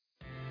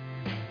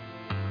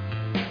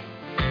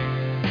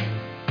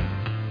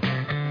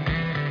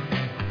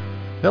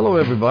Hello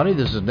everybody,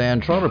 this is Dan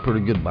Trotter,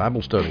 Pretty Good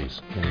Bible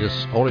Studies. In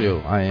this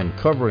audio I am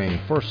covering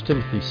 1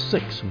 Timothy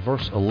 6,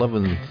 verse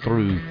 11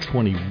 through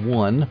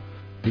 21,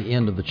 the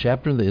end of the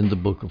chapter, the end of the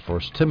book of 1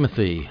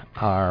 Timothy.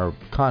 Our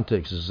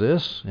context is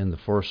this: in the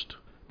first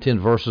 10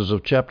 verses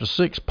of chapter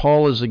 6,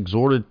 Paul has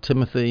exhorted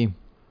Timothy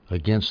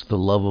against the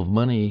love of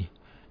money,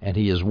 and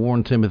he has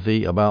warned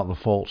Timothy about the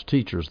false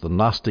teachers, the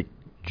Gnostic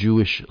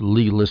Jewish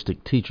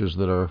legalistic teachers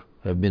that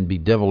have been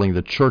bedeviling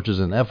the churches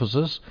in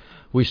Ephesus.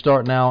 We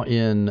start now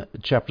in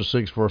chapter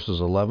 6, verses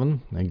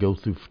 11, and go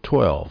through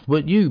 12.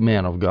 But you,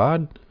 man of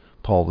God,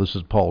 this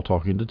is Paul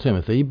talking to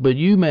Timothy, but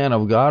you, man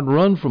of God,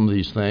 run from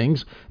these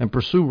things and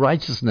pursue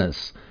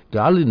righteousness,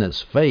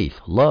 godliness, faith,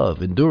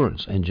 love,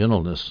 endurance, and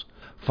gentleness.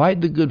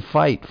 Fight the good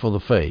fight for the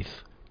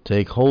faith.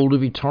 Take hold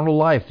of eternal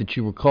life that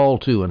you were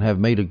called to and have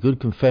made a good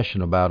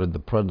confession about in the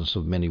presence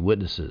of many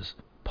witnesses.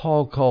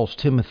 Paul calls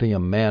Timothy a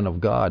man of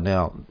God.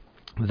 Now,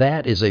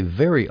 that is a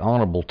very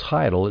honorable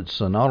title.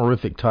 It's an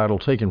honorific title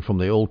taken from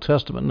the Old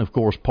Testament. And of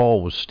course,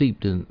 Paul was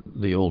steeped in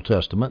the Old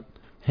Testament.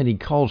 And he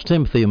calls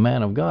Timothy a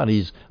man of God.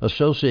 He's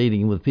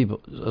associating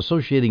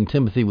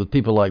Timothy with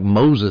people like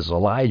Moses,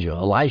 Elijah,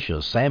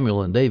 Elisha,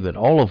 Samuel, and David,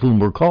 all of whom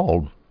were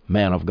called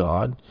man of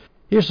God.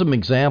 Here's some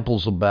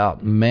examples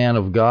about man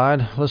of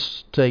God.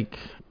 Let's take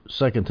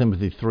 2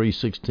 Timothy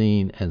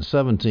 3:16 and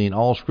 17.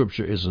 All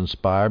Scripture is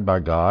inspired by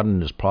God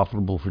and is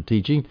profitable for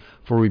teaching,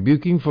 for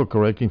rebuking, for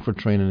correcting, for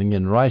training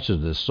in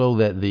righteousness, so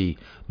that the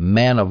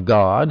man of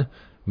God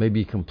may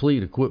be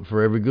complete, equipped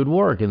for every good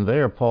work. And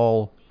there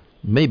Paul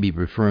may be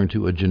referring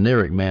to a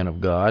generic man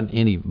of God.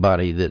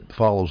 Anybody that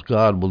follows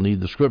God will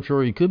need the Scripture,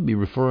 or he could be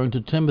referring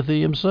to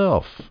Timothy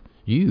himself.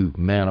 You,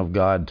 man of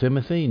God,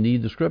 Timothy,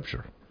 need the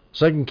Scripture.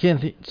 2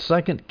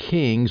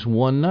 Kings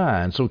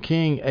 1:9. So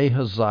King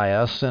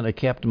Ahaziah sent a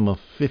captain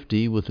of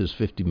 50 with his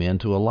 50 men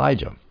to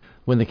Elijah.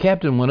 When the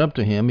captain went up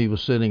to him, he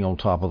was sitting on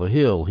top of the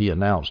hill. He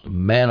announced,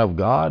 "Man of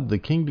God, the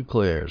king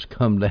declares,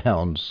 come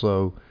down."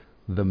 So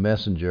the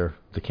messenger,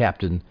 the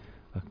captain,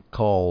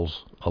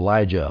 calls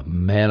Elijah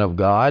man of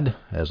God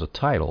as a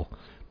title.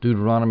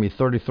 Deuteronomy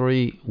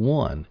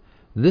 33:1.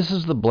 This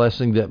is the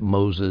blessing that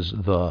Moses,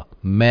 the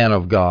man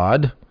of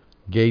God,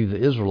 gave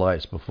the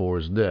Israelites before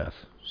his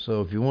death.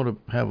 So if you want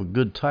to have a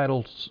good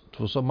title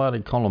for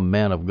somebody, call them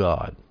man of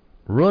God.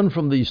 Run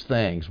from these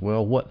things.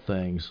 Well, what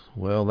things?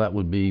 Well, that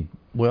would be,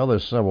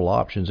 there's several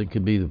options. It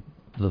could be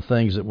the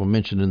things that were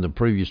mentioned in the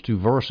previous two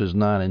verses,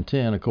 9 and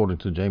 10, according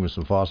to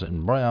Jamieson, Fawcett,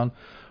 and Brown.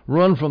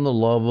 Run from the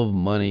love of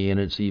money and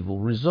its evil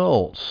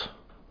results.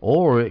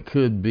 Or it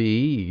could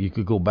be, you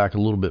could go back a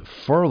little bit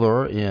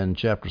further in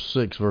chapter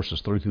 6,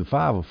 verses 3 through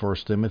 5 of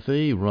 1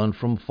 Timothy, run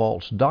from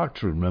false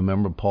doctrine.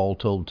 Remember, Paul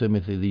told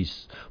Timothy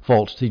these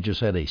false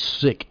teachers had a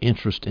sick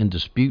interest in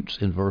disputes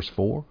in verse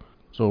 4.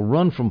 So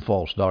run from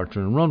false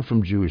doctrine, run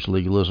from Jewish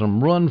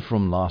legalism, run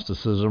from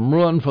Gnosticism,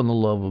 run from the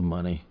love of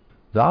money.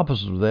 The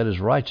opposite of that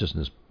is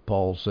righteousness.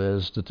 Paul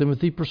says to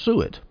Timothy,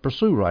 pursue it.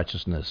 Pursue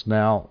righteousness.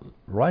 Now,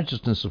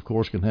 righteousness, of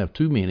course, can have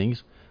two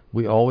meanings.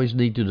 We always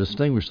need to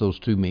distinguish those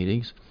two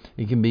meanings.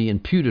 It can be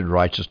imputed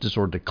righteousness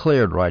or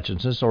declared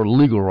righteousness or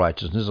legal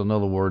righteousness. In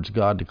other words,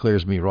 God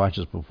declares me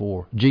righteous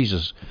before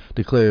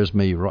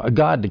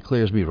God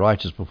declares me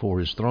righteous before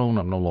his throne.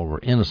 I'm no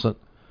longer innocent.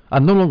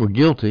 I'm no longer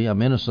guilty.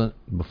 I'm innocent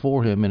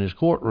before him in his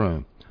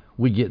courtroom.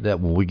 We get that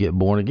when we get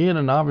born again,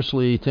 and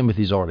obviously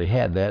Timothy's already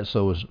had that.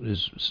 So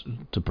is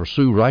to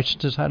pursue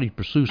righteousness. How do you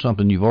pursue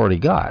something you've already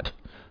got?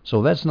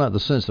 So that's not the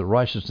sense that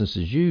righteousness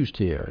is used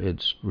here.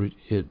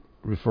 It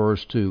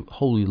refers to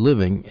holy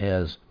living,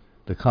 as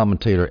the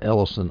commentator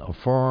Ellison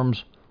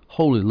affirms.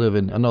 Holy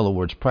living, in other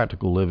words,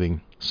 practical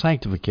living,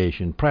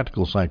 sanctification,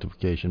 practical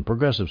sanctification,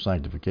 progressive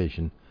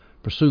sanctification.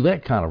 Pursue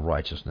that kind of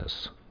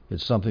righteousness.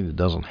 It's something that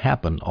doesn't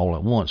happen all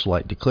at once,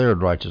 like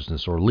declared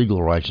righteousness or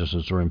legal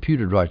righteousness or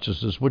imputed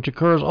righteousness, which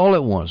occurs all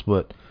at once.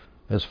 But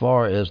as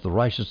far as the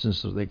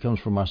righteousness that comes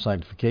from our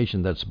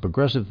sanctification, that's a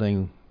progressive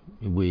thing.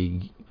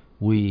 We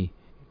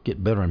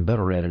get better and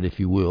better at it,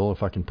 if you will,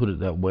 if I can put it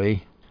that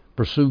way.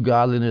 Pursue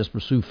godliness,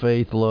 pursue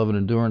faith, love, and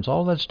endurance.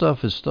 All that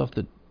stuff is stuff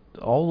that,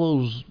 all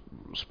those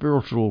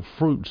spiritual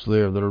fruits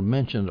there that are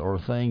mentioned are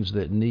things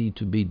that need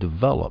to be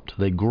developed.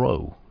 They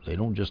grow. They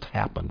don't just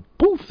happen.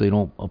 Poof! They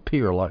don't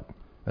appear like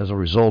as a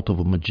result of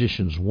a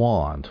magician's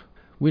wand.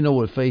 We know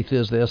what faith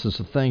is, the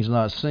essence of things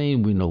not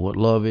seen. We know what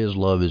love is.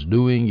 Love is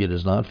doing. It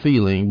is not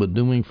feeling, but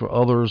doing for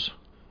others,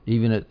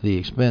 even at the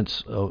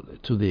expense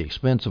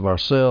of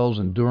ourselves.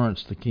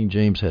 Endurance, the King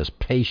James has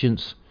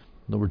patience.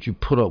 In other words, you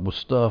put up with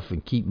stuff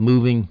and keep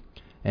moving.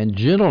 And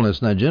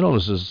gentleness. Now,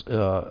 gentleness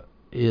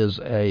is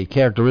a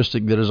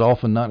characteristic that is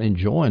often not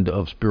enjoined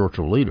of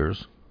spiritual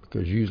leaders,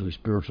 because usually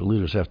spiritual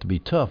leaders have to be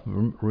tough.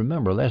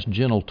 Remember, that's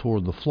gentle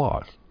toward the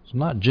flock. It's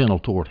not gentle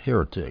toward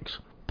heretics.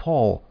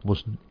 Paul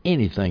was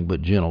anything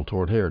but gentle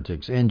toward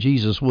heretics, and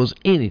Jesus was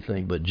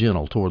anything but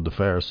gentle toward the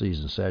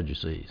Pharisees and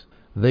Sadducees.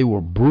 They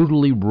were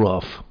brutally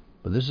rough,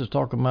 but this is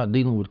talking about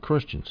dealing with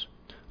Christians.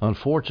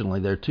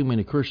 Unfortunately, there are too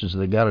many Christians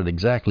that got it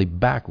exactly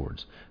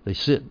backwards. They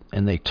sit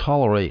and they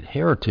tolerate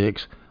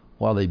heretics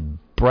while they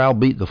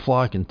browbeat the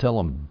flock and tell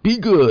them, be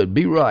good,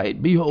 be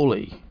right, be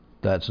holy.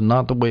 That's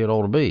not the way it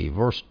ought to be.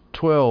 Verse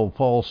 12,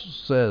 Paul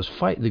says,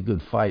 fight the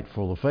good fight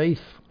for the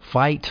faith.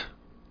 Fight.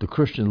 The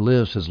Christian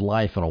lives his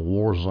life in a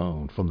war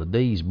zone from the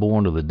day he's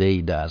born to the day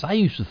he dies. I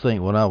used to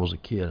think when I was a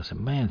kid, I said,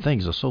 man,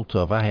 things are so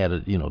tough. I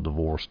had,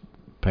 divorced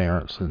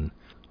parents and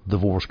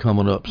divorce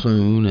coming up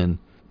soon and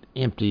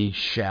empty,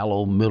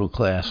 shallow,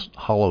 middle-class,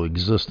 hollow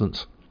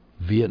existence.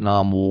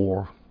 Vietnam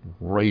War,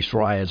 race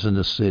riots in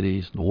the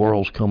cities, the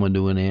world's coming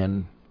to an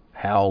end.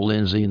 Hal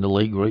Lindsey and the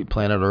late great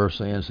Planet Earth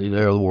saying, see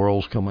there, the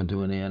world's coming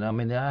to an end. I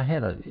mean,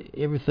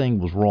 everything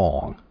was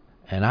wrong.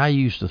 And I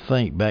used to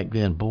think back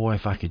then, boy,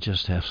 if I could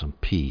just have some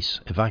peace,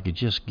 if I could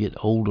just get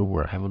older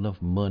where I have enough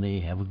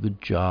money, have a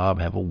good job,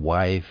 have a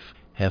wife,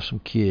 have some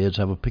kids,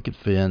 have a picket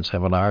fence,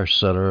 have an Irish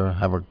setter,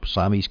 have a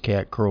Siamese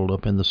cat curled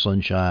up in the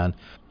sunshine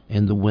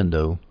in the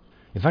window.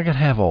 If I could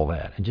have all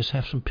that and just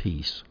have some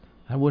peace,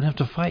 I wouldn't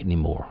have to fight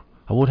anymore.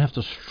 I wouldn't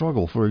have to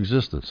struggle for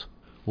existence.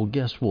 Well,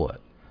 guess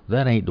what?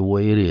 That ain't the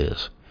way it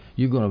is.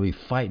 You're going to be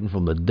fighting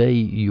from the day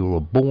you were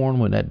born,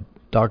 when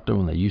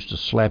they used to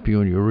slap you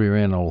on your rear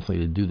end. I don't think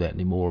they do that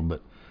anymore, but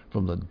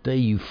from the day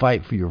you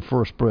fight for your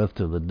first breath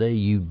to the day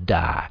you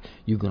die,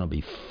 you're going to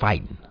be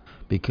fighting,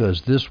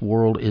 because this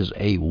world is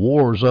a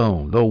war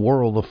zone. The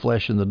world, the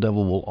flesh, and the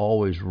devil will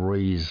always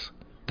raise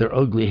their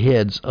ugly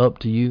heads up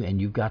to you,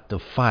 and you've got to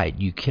fight.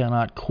 You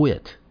cannot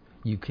quit.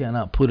 You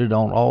cannot put it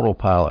on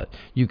autopilot.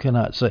 You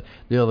cannot say,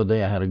 the other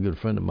day I had a good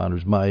friend of mine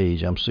who's my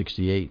age, I'm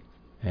 68,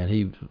 and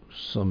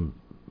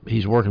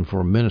he's working for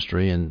a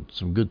ministry, and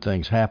some good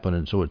things happen,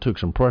 and so it took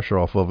some pressure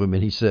off of him,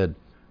 and he said,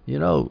 you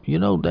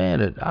know,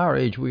 Dan, at our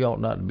age we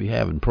ought not to be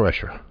having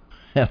pressure.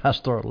 And I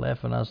started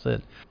laughing. I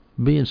said,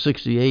 being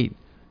 68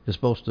 is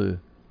supposed to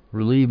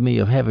relieve me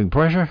of having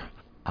pressure?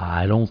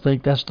 I don't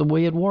think that's the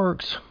way it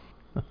works.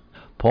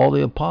 Paul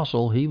the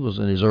Apostle, he was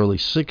in his early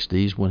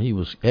 60s when he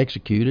was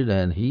executed,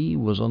 and he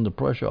was under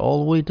pressure all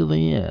the way to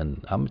the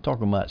end. I'm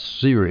talking about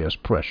serious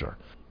pressure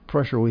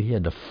where he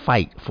had to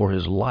fight for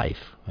his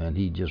life, and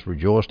he just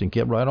rejoiced and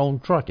kept right on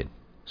trucking.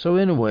 So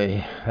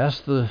anyway, that's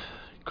the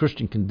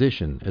Christian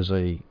condition, is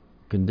a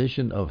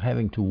condition of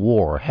having to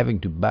war, having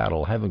to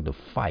battle, having to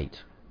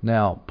fight.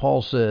 Now,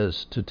 Paul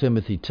says to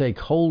Timothy, take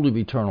hold of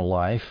eternal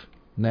life.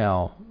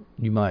 Now,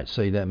 you might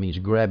say that means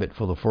grab it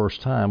for the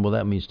first time. Well,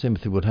 that means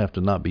Timothy would have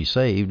to not be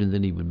saved, and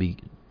then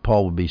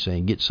Paul would be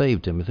saying, get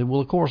saved, Timothy. Well,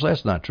 of course,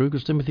 that's not true,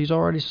 because Timothy's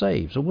already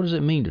saved. So what does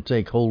it mean to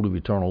take hold of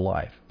eternal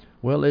life?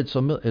 Well, it's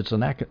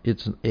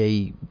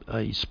a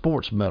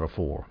sports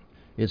metaphor.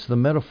 It's the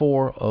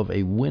metaphor of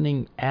a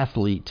winning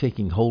athlete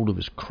taking hold of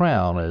his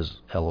crown, as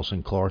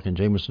Ellison Clark and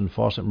Jameson,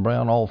 Fawcett, and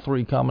Brown, all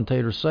three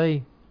commentators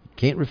say.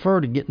 Can't refer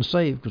to getting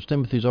saved, because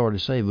Timothy's already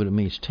saved, but it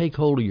means take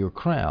hold of your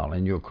crown.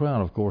 And your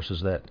crown, of course,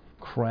 is that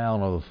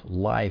crown of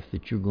life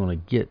that you're going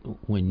to get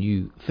when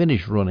you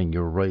finish running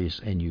your race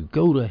and you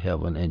go to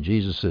heaven. And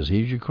Jesus says,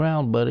 here's your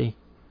crown, buddy.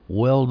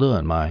 Well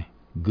done, my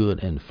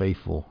good and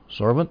faithful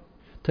servant.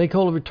 Take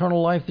hold of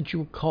eternal life that you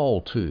were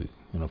called to.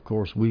 And of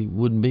course, we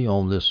wouldn't be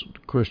on this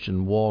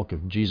Christian walk if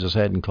Jesus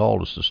hadn't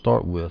called us to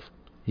start with.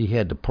 He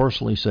had to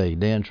personally say,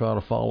 Dan, try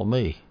to follow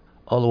me.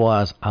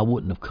 Otherwise, I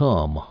wouldn't have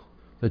come.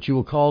 That you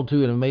were called to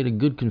and have made a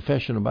good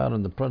confession about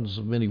in the presence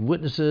of many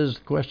witnesses.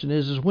 The question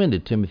is when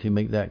did Timothy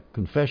make that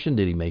confession?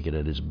 Did he make it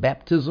at his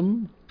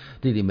baptism?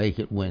 Did he make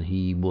it when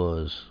he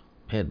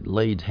had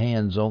laid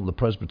hands on, the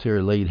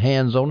presbytery laid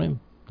hands on him?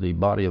 The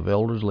body of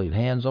elders laid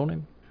hands on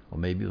him? Or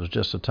maybe it was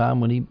just a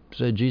time when he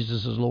said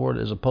Jesus is Lord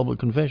as a public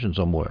confession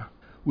somewhere.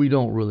 We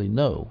don't really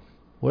know.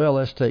 Well,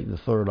 let's take the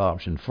third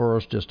option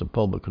first, just a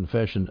public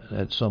confession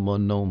at some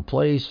unknown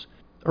place.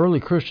 Early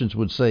Christians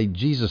would say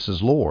Jesus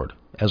is Lord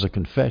as a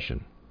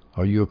confession.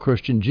 Are you a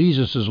Christian?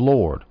 Jesus is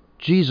Lord.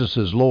 Jesus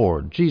is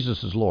Lord.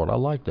 Jesus is Lord. I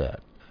like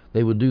that.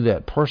 They would do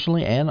that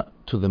personally and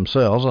to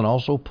themselves, and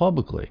also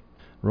publicly.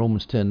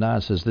 Romans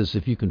 10:9 says this,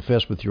 if you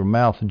confess with your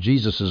mouth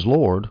Jesus is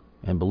Lord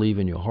and believe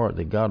in your heart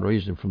that God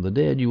raised him from the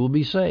dead, you will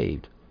be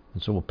saved.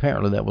 And so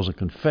apparently that was a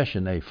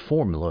confession, a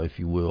formula, if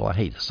you will. I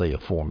hate to say a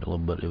formula,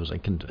 but it was a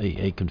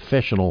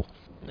confessional,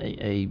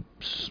 a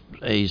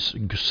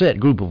set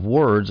group of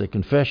words, a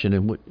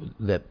confession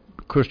that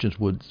Christians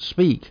would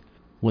speak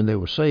when they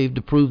were saved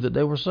to prove that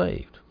they were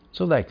saved.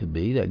 So that could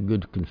be that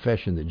good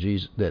confession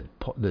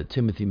that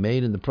Timothy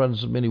made in the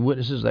presence of many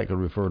witnesses. That could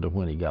refer to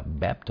when he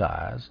got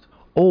baptized.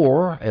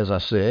 Or, as I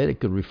said, it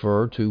could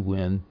refer to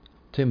when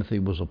Timothy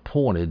was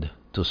appointed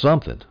to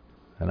something.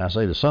 And I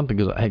say to something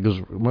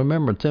because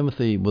remember,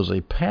 Timothy was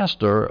a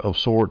pastor of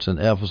sorts in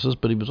Ephesus,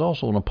 but he was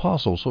also an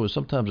apostle, so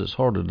sometimes it's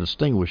hard to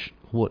distinguish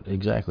what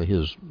exactly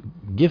his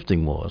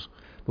gifting was.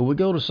 But we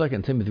go to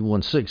 2 Timothy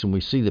 1:6, and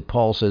we see that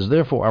Paul says,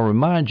 therefore I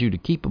remind you to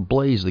keep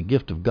ablaze the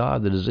gift of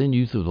God that is in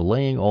you through the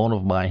laying on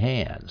of my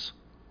hands.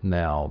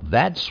 Now,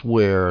 that's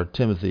where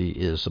Timothy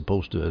is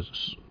supposed to,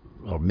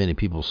 or many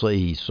people say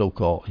he's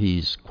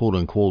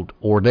quote-unquote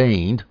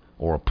ordained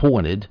or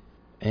appointed.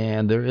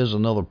 And there is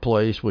another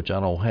place, which I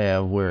don't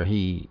have, where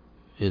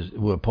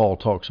Paul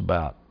talks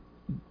about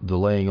the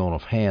laying on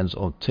of hands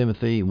on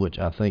Timothy, which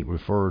I think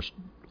refers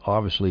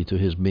obviously to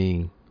his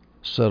being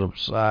set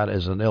aside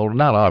as an elder.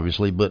 Not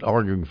obviously, but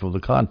arguing for the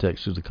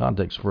context, because the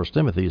context of 1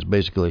 Timothy is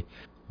basically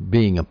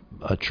being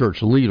a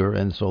church leader,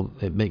 and so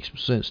it makes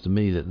sense to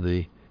me that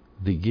the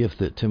gift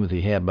that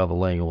Timothy had by the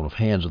laying on of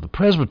hands of the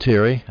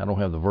presbytery, I don't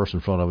have the verse in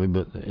front of me,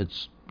 but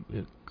it's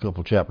a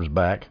couple chapters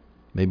back,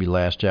 maybe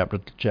last chapter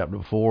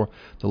before,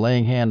 the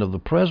laying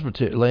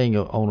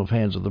on of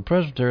hands of the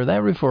presbytery,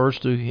 that refers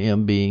to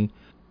him being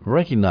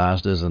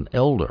recognized as an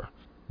elder.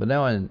 But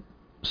now in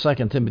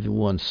 2 Timothy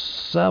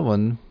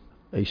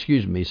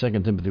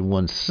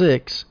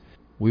 1:6,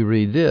 we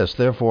read this: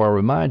 "Therefore I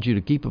remind you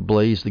to keep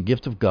ablaze the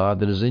gift of God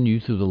that is in you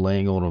through the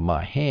laying on of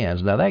my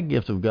hands." Now that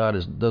gift of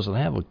God doesn't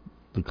have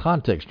the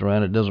context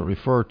around it. Doesn't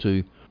refer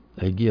to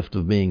a gift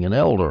of being an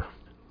elder.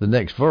 The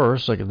next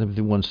verse, 2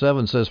 Timothy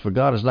 1:7, says, "For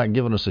God has not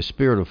given us a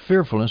spirit of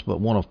fearfulness, but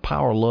one of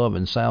power, love,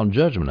 and sound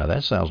judgment." Now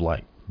that sounds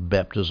like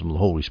baptism of the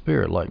Holy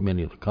Spirit, like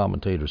many of the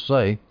commentators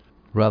say,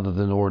 rather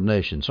than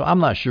ordination. So I'm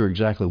not sure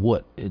exactly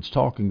what it's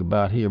talking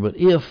about here, but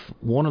if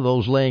one of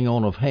those laying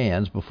on of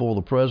hands before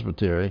the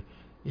presbytery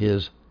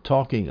is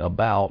talking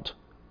about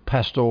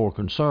pastoral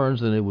concerns,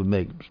 then it would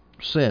make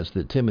sense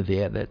that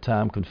Timothy at that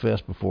time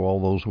confessed before all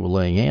those who were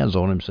laying hands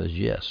on him, says,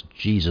 yes,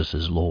 Jesus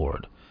is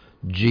Lord.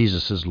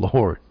 Jesus is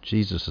Lord.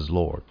 Jesus is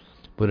Lord.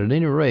 But at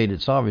any rate,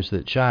 it's obvious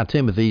that shy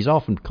Timothy is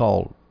often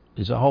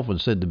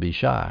said to be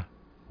shy.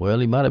 Well,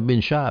 he might have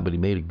been shy, but he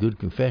made a good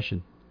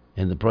confession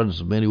in the presence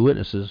of many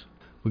witnesses.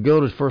 We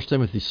go to 1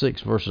 Timothy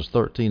 6, verses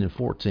 13 and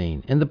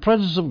 14. "In the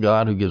presence of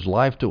God, who gives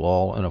life to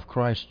all, and of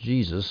Christ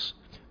Jesus,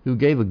 who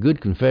gave a good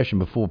confession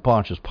before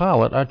Pontius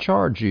Pilate, I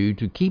charge you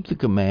to keep the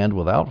command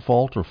without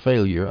fault or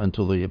failure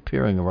until the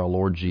appearing of our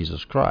Lord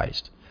Jesus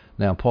Christ."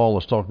 Now, Paul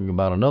is talking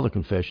about another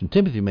confession.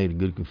 Timothy made a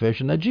good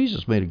confession. Now,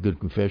 Jesus made a good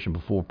confession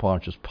before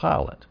Pontius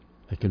Pilate.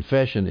 A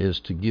confession is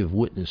to give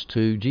witness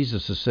to.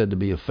 Jesus is said to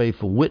be a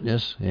faithful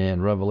witness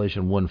in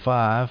Revelation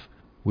 1:5.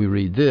 We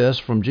read this: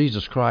 "From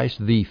Jesus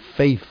Christ, the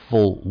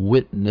faithful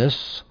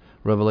witness."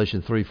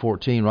 Revelation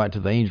 3:14, "Write to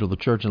the angel of the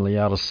church in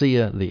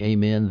Laodicea, the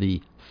Amen,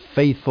 the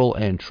faithful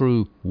and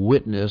true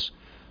witness."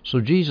 So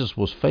Jesus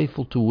was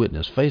faithful to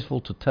witness, faithful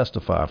to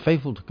testify,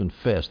 faithful to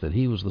confess that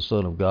he was the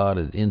Son of God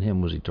and in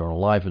him was eternal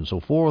life, and so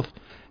forth.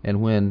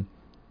 And when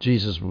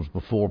Jesus was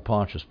before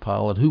Pontius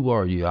Pilate, "Who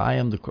are you?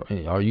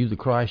 Are you the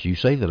Christ? You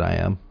say that I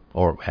am."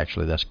 Or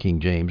actually, that's King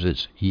James.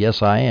 It's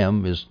 "Yes, I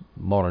am" is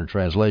modern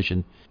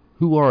translation.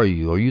 "Who are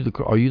you? Are you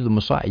the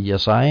Messiah?"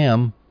 "Yes, I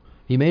am."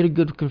 He made a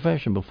good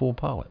confession before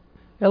Pilate.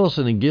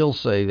 Ellison and Gill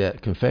say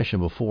that confession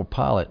before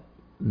Pilate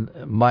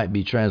might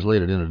be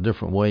translated in a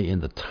different way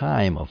in the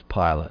time of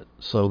Pilate,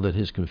 so that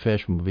his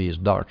confession would be his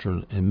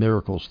doctrine and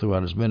miracles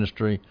throughout his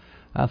ministry.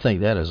 I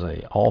think that is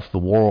a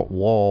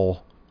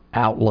off-the-wall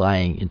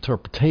outlying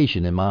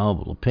interpretation, in my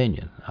humble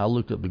opinion. I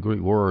looked up the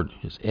Greek word,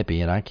 it's epi,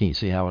 and I can't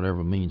see how it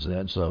ever means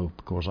that. So,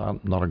 of course, I'm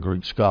not a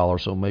Greek scholar,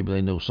 so maybe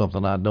they know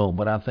something I don't.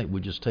 But I think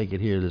we just take it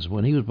here that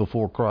when he was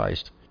before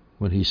Christ,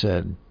 when he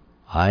said,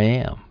 "I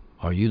am.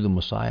 Are you the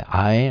Messiah?"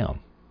 "I am."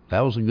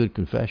 That was a good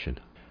confession.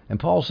 And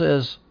Paul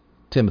says,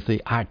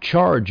 "Timothy, I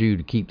charge you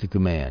to keep the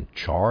command."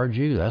 Charge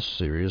you? That's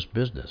serious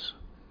business.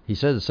 He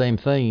said the same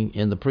thing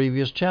in the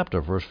previous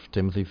chapter, 1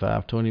 Timothy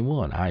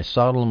 5:21. "I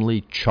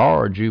solemnly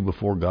charge you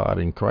before God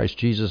in Christ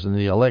Jesus and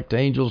the elect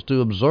angels to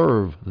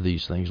observe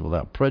these things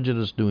without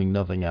prejudice, doing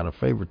nothing out of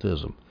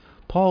favoritism."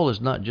 Paul is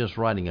not just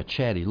writing a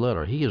chatty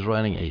letter. He is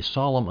writing a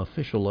solemn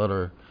official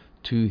letter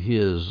to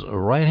his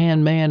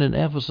right-hand man in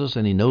Ephesus,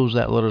 and he knows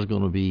that letter is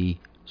going to be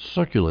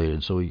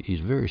circulated, so he's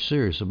very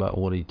serious about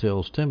what he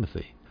tells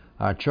Timothy.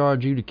 I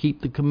charge you to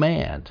keep the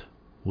command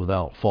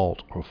without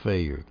fault or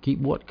failure.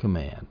 Keep what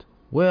command?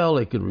 Well,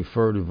 it could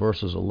refer to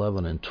verses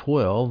 11 and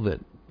 12 that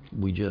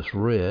we just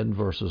read.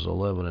 Verses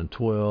 11 and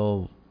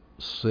 12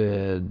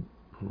 said,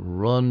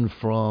 run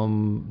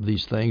from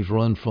these things,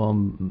 run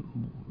from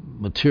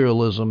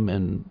materialism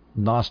and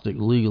Gnostic,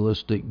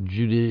 legalistic,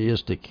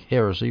 Judaistic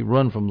heresy.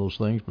 Run from those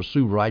things.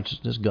 Pursue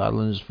righteousness,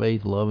 godliness,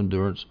 faith, love,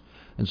 endurance,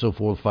 and so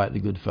forth. Fight the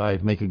good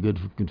fight, make a good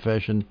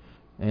confession.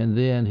 And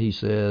then he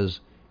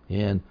says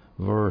in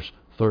verse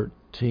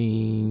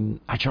 13,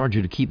 I charge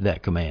you to keep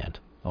that command.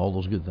 All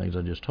those good things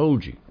I just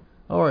told you.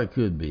 Or it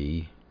could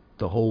be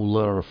the whole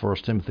letter of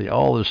 1 Timothy,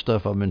 all this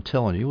stuff I've been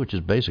telling you, which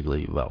is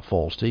basically about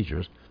false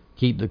teachers.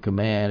 Keep the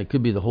command. It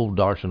could be the whole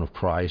doctrine of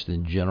Christ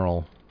in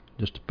general.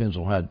 Just depends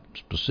on how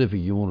specific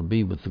you want to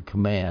be with the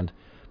command.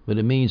 But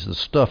it means the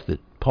stuff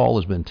that Paul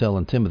has been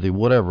telling Timothy,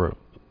 whatever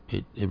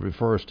it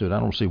refers to it. I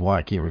don't see why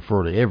I can't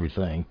refer to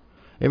everything.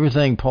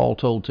 Everything Paul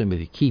told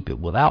Timothy, keep it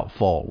without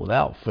fault,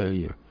 without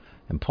failure.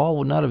 And Paul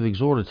would not have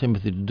exhorted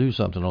Timothy to do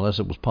something unless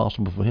it was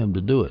possible for him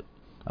to do it.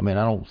 I mean,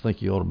 I don't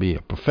think you ought to be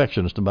a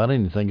perfectionist about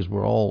anything, because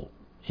we're all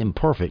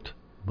imperfect.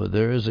 But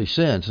there is a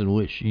sense in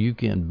which you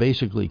can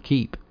basically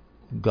keep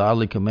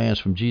godly commands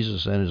from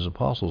Jesus and his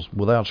apostles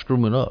without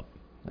screwing up.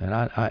 And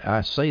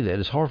I say that.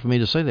 It's hard for me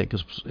to say that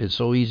because it's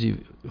so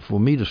easy for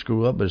me to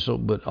screw up,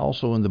 but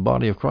also in the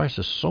body of Christ,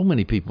 there's so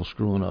many people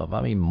screwing up.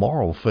 I mean,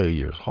 moral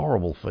failures,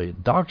 horrible failures,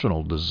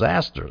 doctrinal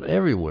disasters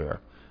everywhere.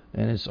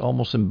 And it's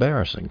almost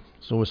embarrassing.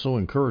 So it's so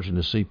encouraging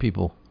to see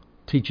people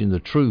teaching the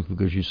truth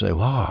because you say,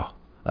 wow,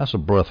 that's a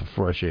breath of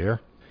fresh air.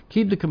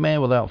 Keep the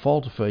command without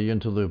fault or failure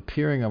until the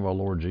appearing of our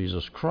Lord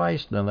Jesus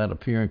Christ. Now that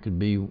appearing could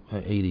be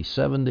 80,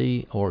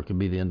 70, or it could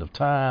be the end of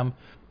time.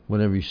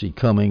 Whenever you see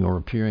coming or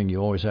appearing, you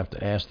always have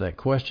to ask that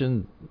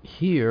question.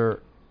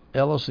 Here,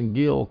 Ellis and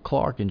Gill,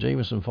 Clark and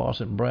Jameson,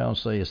 Fawcett and Brown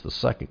say it's the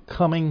second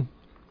coming.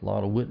 A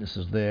lot of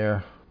witnesses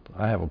there.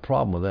 I have a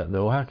problem with that,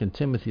 though. How can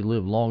Timothy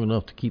live long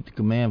enough to keep the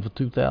command for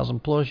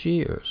 2,000 plus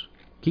years?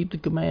 Keep the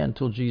command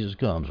until Jesus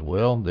comes.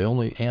 Well, the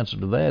only answer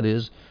to that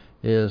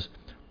is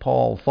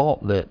Paul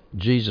thought that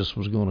Jesus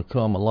was going to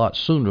come a lot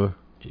sooner,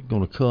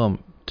 going to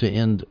come to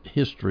end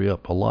history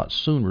up a lot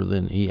sooner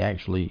than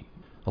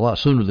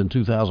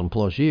 2,000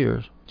 plus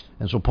years.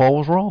 And so Paul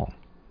was wrong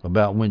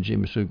about when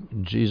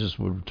Jesus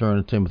would return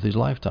in Timothy's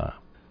lifetime.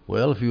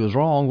 Well, if he was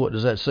wrong, what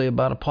does that say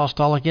about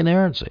apostolic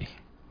inerrancy?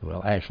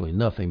 Well, actually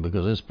nothing,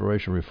 because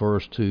inspiration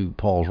refers to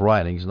Paul's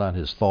writings, not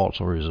his thoughts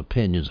or his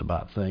opinions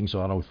about things,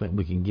 so I don't think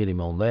we can get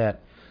him on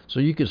that. So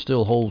you could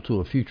still hold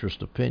to a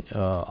futurist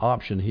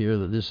option here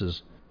that this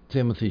is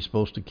Timothy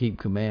supposed to keep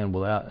command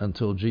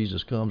until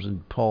Jesus comes,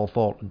 and Paul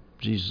thought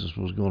Jesus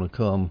was going to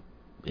come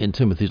in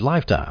Timothy's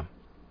lifetime.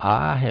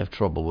 I have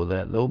trouble with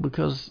that, though,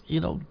 because,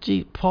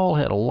 Paul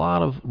had a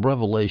lot of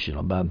revelation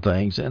about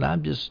things, and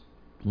I'm just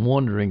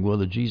wondering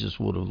whether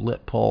Jesus would have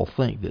let Paul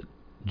think that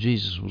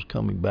Jesus was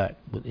coming back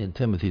in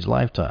Timothy's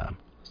lifetime.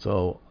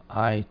 So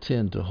I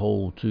tend to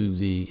hold to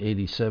the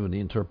 80-70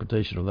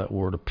 interpretation of that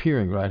word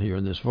appearing right here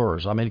in this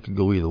verse. I mean, it could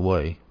go either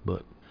way,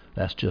 but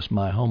that's just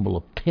my humble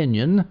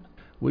opinion.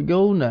 We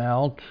go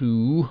now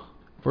to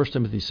 1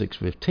 Timothy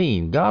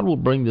 6:15. God will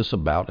bring this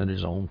about in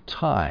his own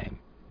time.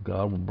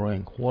 God will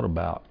bring what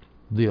about?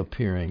 The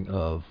appearing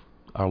of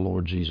our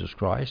Lord Jesus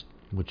Christ,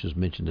 which is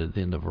mentioned at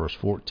the end of verse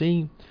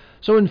 14.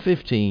 So in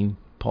 15,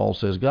 Paul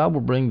says, God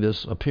will bring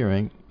this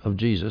appearing of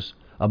Jesus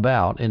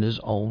about in his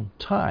own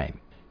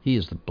time. He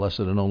is the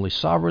blessed and only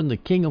sovereign, the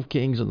King of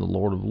kings and the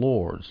Lord of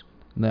lords.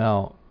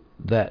 Now,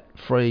 that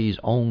phrase,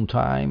 own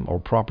time or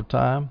proper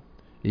time,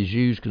 is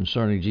used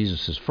concerning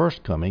Jesus'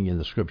 first coming in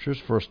the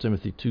scriptures, 1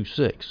 Timothy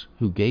 2:6,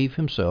 who gave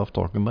himself,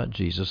 talking about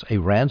Jesus, a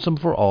ransom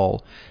for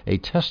all, a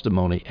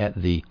testimony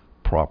at the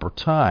proper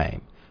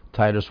time.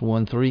 Titus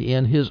 1:3,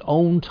 in his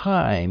own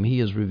time he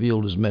has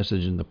revealed his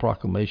message in the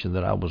proclamation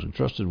that I was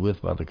entrusted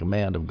with by the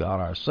command of God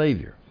our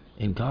Savior.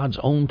 In God's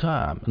own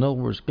time. In other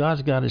words,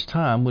 God's got his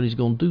time when he's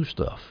going to do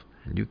stuff.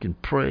 And you can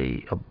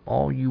pray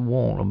all you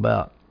want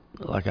about,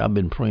 like I've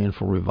been praying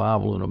for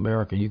revival in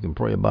America. You can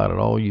pray about it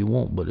all you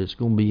want, but it's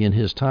going to be in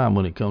his time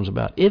when it comes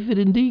about, if it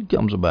indeed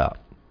comes about.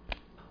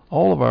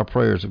 All of our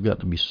prayers have got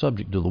to be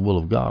subject to the will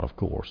of God, of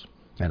course.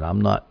 And I'm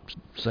not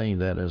saying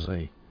that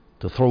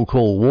to throw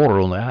cold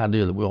water on the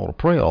idea that we ought to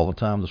pray all the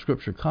time. The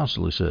scripture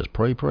constantly says,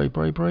 pray, pray,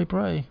 pray, pray,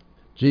 pray.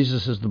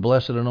 Jesus is the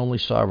blessed and only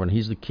sovereign.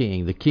 He's the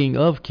king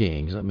of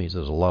kings. That means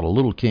there's a lot of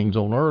little kings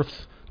on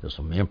earth. There's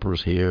some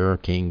emperors here,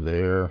 king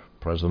there,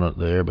 president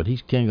there, but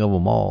he's king of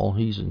them all.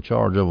 He's in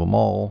charge of them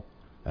all.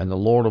 And the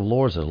Lord of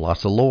lords, there's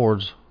lots of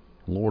lords.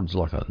 Lord's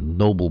like a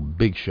noble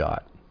big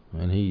shot,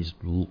 and he's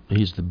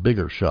the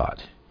bigger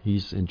shot.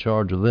 He's in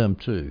charge of them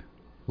too.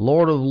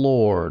 Lord of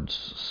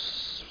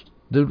lords,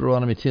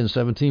 Deuteronomy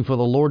 10:17, for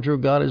the Lord your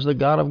God is the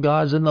God of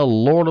gods and the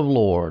Lord of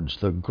lords,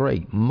 the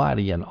great,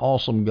 mighty, and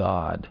awesome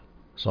God.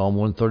 Psalm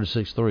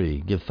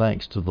 136:3, give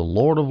thanks to the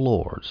Lord of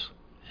lords.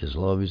 His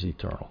love is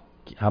eternal.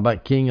 How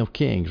about King of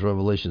kings?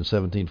 Revelation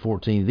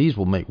 17:14, these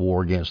will make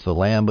war against the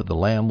Lamb, but the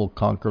Lamb will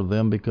conquer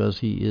them because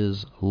he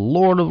is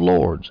Lord of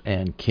lords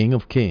and King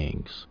of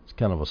kings. It's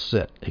kind of a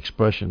set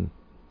expression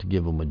to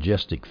give a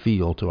majestic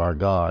feel to our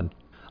God.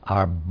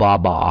 Our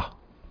Baba,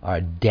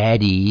 our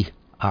Daddy,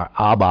 our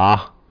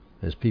Abba,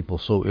 as people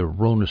so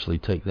erroneously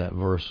take that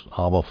verse,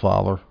 Abba,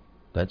 Father.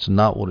 That's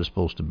not what it's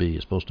supposed to be.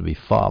 It's supposed to be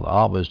Father.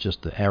 Abba is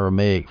just the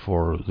Aramaic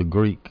for the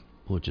Greek,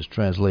 which is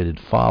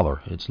translated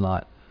Father. It's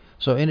not.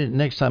 So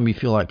next time you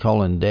feel like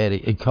calling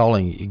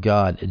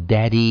God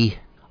Daddy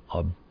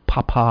or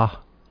Papa,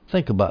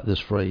 think about this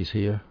phrase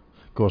here.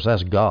 Of course,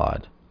 that's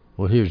God.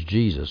 Well, here's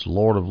Jesus,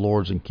 Lord of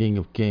lords and King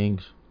of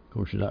kings. Of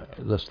course,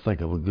 let's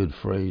think of a good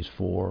phrase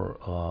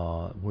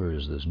for, where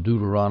is this?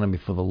 Deuteronomy,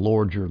 for the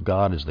Lord your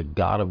God is the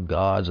God of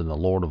gods and the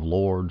Lord of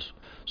lords.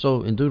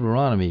 So in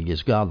Deuteronomy,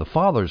 it's God the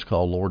Father is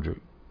called Lord your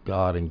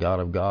God and God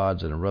of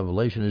gods, and in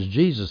Revelation,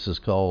 Jesus is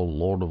called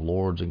Lord of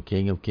lords and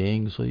King of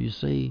kings. So you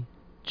see,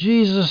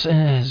 Jesus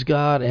is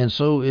God, and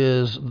so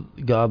is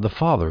God the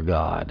Father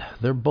God.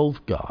 They're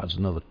both gods.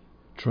 Another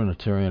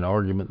Trinitarian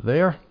argument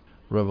there.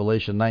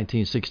 Revelation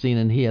 19:16,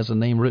 and he has a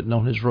name written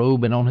on his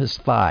robe and on his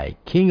thigh,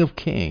 King of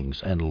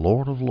kings and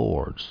Lord of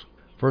lords.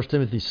 1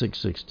 Timothy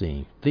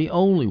 6:16, the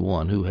only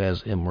one who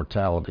has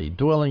immortality,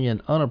 dwelling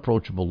in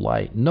unapproachable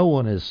light. No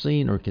one has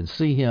seen or can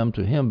see him.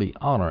 To him be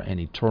honor and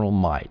eternal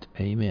might.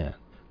 Amen.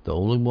 The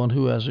only one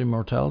who has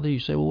immortality. You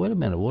say, well, wait a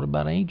minute, what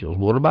about angels?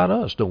 What about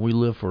us? Don't we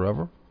live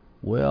forever?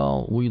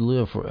 Well, we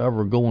live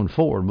forever going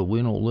forward, but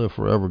we don't live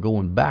forever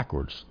going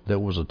backwards. There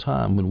was a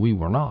time when we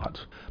were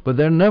not. But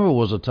there never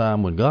was a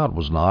time when God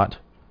was not.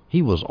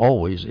 He was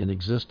always in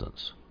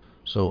existence.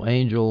 So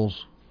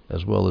angels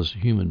as well as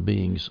human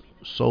beings'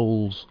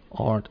 souls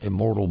aren't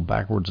immortal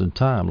backwards in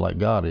time like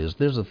God is.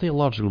 There's a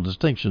theological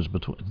distinction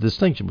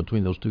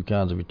between those two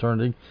kinds of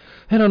eternity,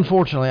 and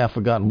unfortunately I've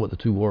forgotten what the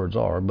two words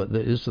are, but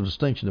it's a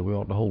distinction that we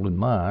ought to hold in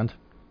mind.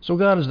 So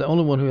God is the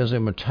only one who has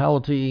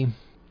immortality,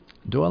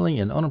 dwelling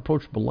in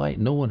unapproachable light.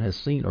 No one has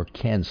seen or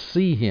can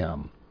see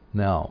him.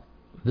 Now,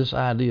 this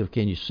idea of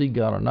can you see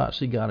God or not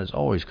see God has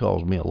always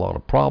caused me a lot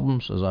of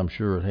problems, as I'm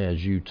sure it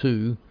has you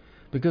too,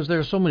 because there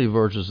are so many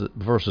verses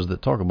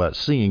that talk about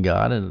seeing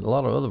God, and a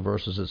lot of other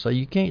verses that say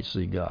you can't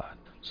see God.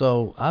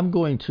 So I'm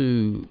going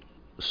to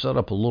set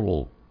up a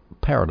little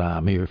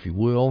paradigm here, if you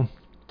will,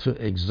 to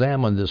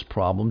examine this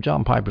problem.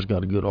 John Piper's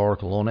got a good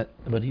article on it,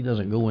 but he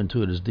doesn't go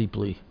into it as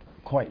deeply,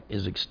 quite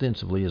as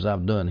extensively as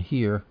I've done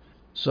here.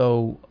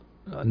 So,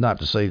 not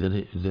to say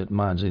that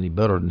mine's any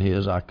better than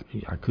his. I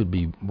could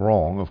be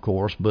wrong, of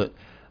course, but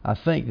I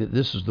think that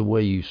this is the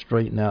way you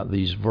straighten out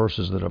these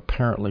verses that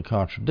apparently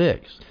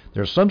contradict.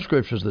 There are some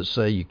scriptures that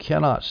say you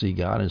cannot see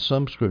God, and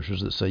some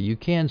scriptures that say you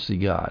can see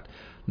God.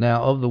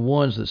 Now, of the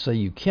ones that say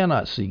you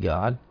cannot see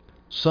God,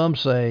 some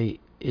say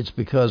it's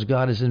because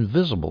God is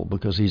invisible,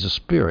 because he's a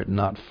spirit,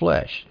 not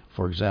flesh.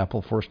 For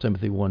example, 1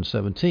 Timothy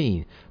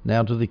 1:17,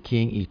 now to the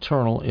King,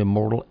 eternal,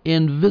 immortal,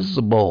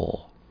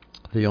 invisible,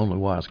 the only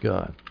wise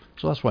God.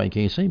 So that's why you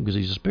can't see him, because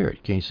he's a spirit.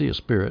 You can't see a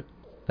spirit.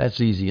 That's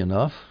easy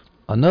enough.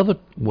 Another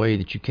way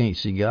that you can't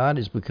see God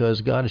is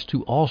because God is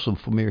too awesome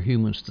for mere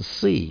humans to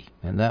see.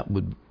 And that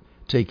would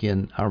take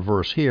in our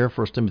verse here,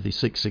 1 Timothy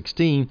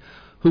 6:16,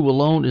 who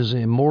alone is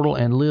immortal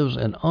and lives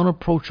in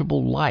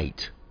unapproachable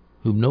light,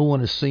 whom no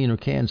one has seen or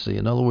can see.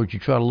 In other words, you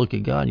try to look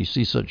at God and you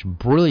see such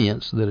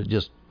brilliance that it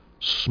just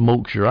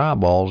smokes your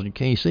eyeballs and you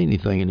can't see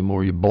anything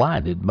anymore. You're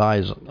blinded by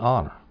his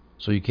honor.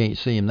 So you can't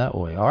see him that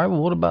way. All right,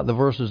 well, what about the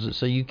verses that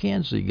say you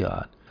can see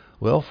God?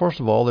 Well, first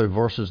of all, there are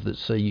verses that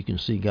say you can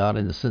see God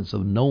in the sense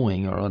of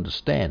knowing or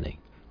understanding.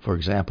 For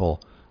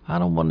example, I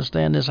don't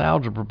understand this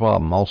algebra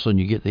problem. All of a sudden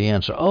you get the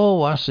answer.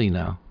 Oh, I see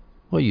now.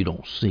 Well, you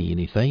don't see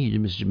anything. It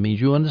just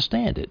means you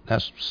understand it.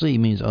 That's see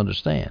means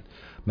understand.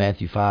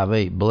 Matthew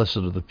 5:8, blessed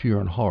are the pure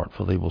in heart,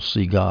 for they will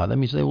see God. That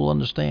means they will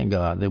understand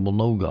God. They will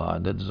know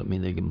God. That doesn't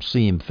mean they can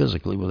see him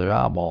physically with their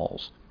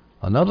eyeballs.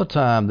 Another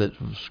time that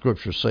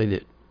scriptures say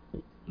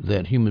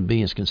that human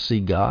beings can see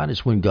God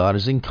is when God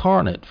is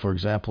incarnate. For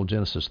example,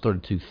 Genesis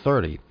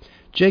 32:30.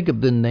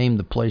 Jacob then named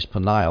the place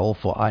Peniel,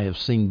 for I have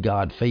seen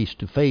God face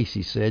to face,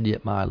 he said,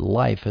 yet my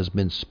life has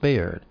been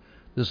spared.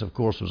 This, of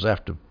course, was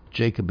after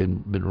Jacob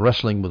had been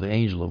wrestling with the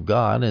angel of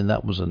God, and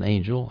that was an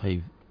angel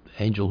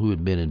who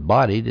had been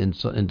embodied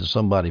into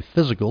somebody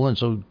physical, and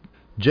so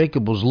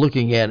Jacob was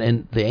looking at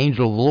the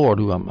angel of the Lord,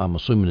 who I'm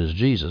assuming is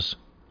Jesus,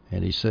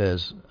 and he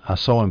says, I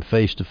saw him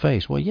face to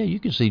face. Well, yeah, you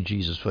can see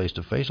Jesus face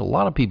to face. A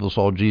lot of people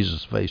saw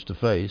Jesus face to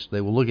face.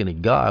 They were looking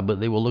at God, but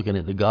they were looking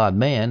at the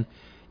God-man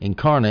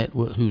incarnate,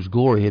 whose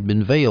glory had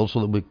been veiled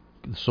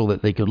so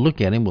that they could look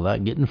at him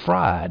without getting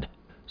fried.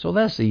 So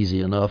that's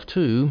easy enough,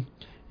 too.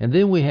 And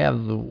then we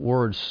have the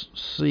word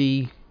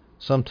see.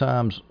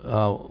 Sometimes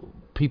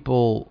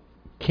people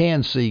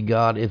can see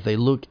God if they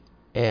look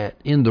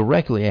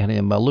indirectly at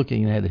him by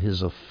looking at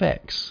his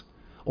effects,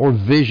 or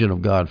vision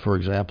of God, for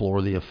example,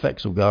 or the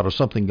effects of God, or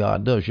something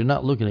God does. You're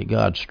not looking at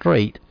God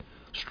straight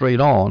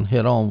on,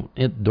 head on,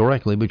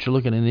 directly, but you're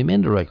looking at him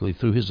indirectly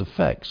through his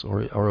effects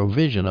or a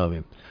vision of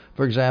him.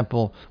 For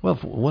example,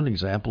 one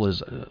example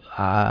is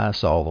I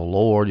saw the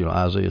Lord,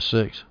 Isaiah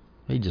 6.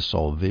 He just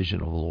saw a vision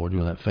of the Lord,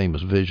 that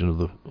famous vision of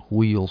the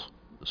wheels.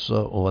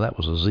 That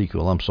was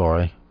Ezekiel, I'm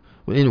sorry.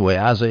 But anyway,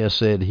 Isaiah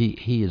said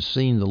he had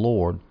seen the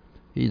Lord.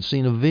 He had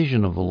seen a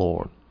vision of the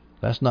Lord.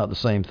 That's not the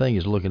same thing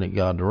as looking at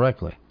God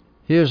directly.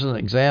 Here's an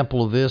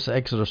example of this,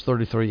 Exodus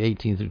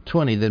 33:18 through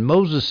 20. Then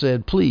Moses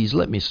said, please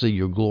let me see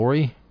your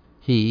glory.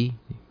 He,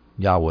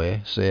 Yahweh,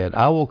 said,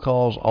 I will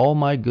cause all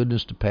my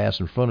goodness to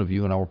pass in front of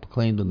you, and I will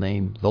proclaim the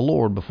name, the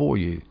Lord, before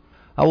you.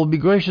 I will be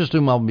gracious to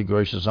whom I will be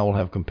gracious, and I will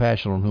have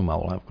compassion on whom I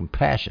will have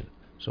compassion.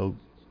 So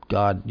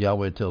God,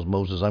 Yahweh, tells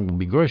Moses, I'm going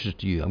to be gracious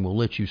to you. I'm going to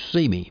let you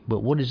see me.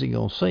 But what is he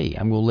going to see?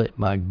 I'm going to let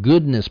my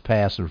goodness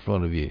pass in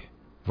front of you.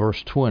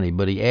 Verse 20,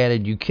 but he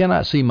added, you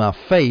cannot see my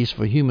face,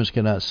 for humans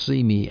cannot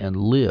see me and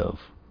live.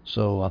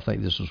 So I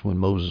think this was when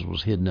Moses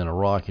was hidden in a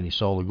rock and he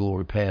saw the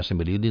glory passing,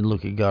 but he didn't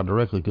look at God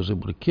directly because it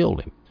would have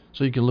killed him.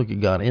 So you can look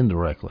at God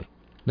indirectly.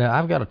 Now,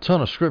 I've got a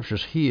ton of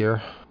scriptures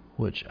here,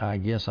 which I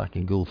guess I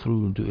can go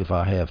through if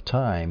I have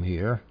time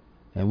here,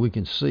 and we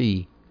can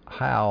see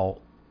how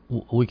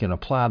we can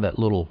apply that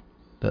little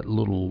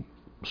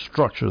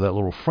structure, that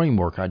little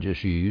framework I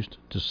just used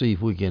to see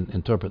if we can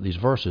interpret these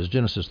verses.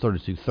 Genesis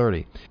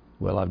 32:30.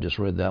 Well, I've just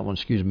read that one.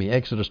 Excuse me.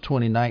 Exodus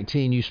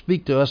 20:19. You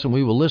speak to us and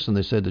we will listen,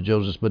 they said to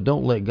Joseph, but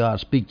don't let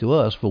God speak to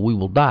us, for we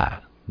will die.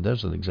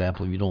 There's an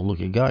example of you don't look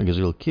at God because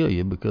he'll kill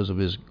you because of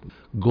his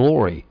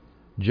glory.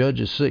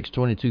 Judges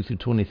 6:22 through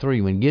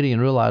 23. When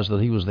Gideon realized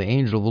that he was the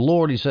angel of the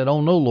Lord, he said,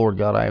 oh no, Lord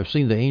God, I have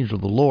seen the angel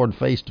of the Lord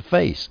face to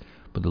face.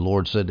 But the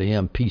Lord said to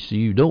him, peace to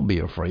you, don't be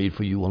afraid,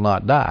 for you will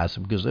not die.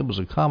 So because it was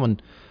a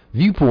common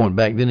viewpoint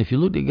back then, if you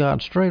looked at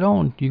God straight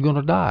on, you're going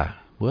to die.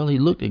 Well, he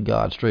looked at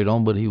God straight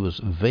on, but he was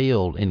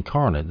veiled,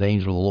 incarnate, the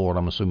angel of the Lord.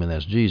 I'm assuming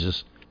that's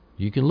Jesus.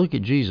 You can look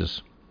at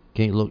Jesus.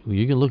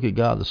 You can look at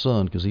God the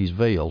Son because he's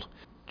veiled.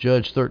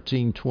 Judge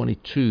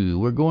 13:22.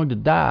 We're going to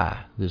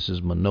die. This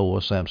is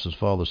Manoah, Samson's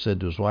father,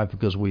 said to his wife,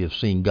 because we have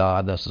seen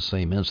God. That's the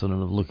same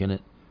incident of looking at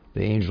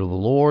the angel of the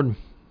Lord,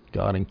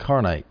 God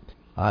incarnate.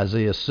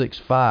 Isaiah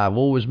 6:5.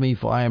 Woe is me,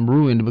 for I am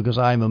ruined, because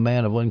I am a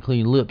man of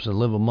unclean lips, and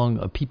live among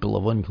a people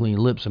of unclean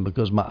lips, and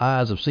because my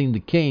eyes have seen the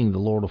King, the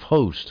Lord of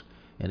hosts.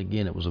 And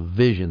again, it was a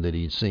vision that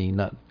he'd seen,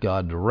 not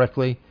God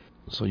directly.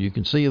 So you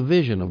can see a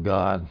vision of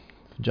God.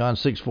 John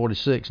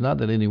 6:46. Not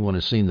that anyone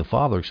has seen the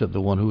Father except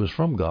the one who is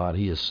from God.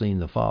 He has seen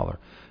the Father.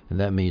 And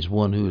that means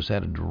one who has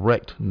had a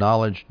direct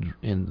knowledge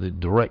in the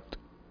direct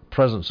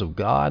presence of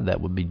God.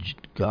 That would be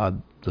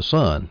God the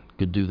Son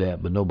could do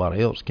that, but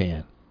nobody else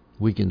can.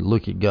 We can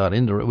look at God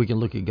we can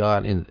look at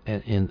God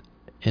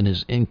in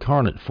his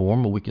incarnate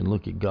form, or we can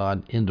look at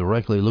God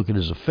indirectly, look at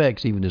his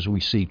effects, even as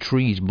we see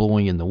trees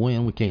blowing in the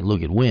wind. We can't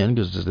look at wind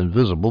because it's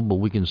invisible, but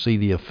we can see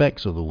the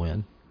effects of the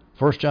wind.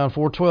 1 John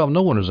 4:12.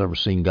 No one has ever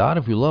seen God.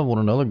 If we love one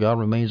another, God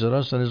remains in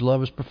us, and his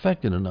love is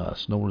perfected in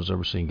us. No one has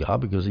ever seen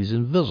God because he's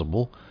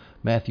invisible.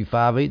 Matthew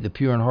 5:8. The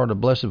pure in heart are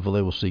blessed, for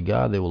they will see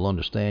God. They will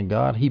understand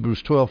God.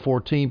 Hebrews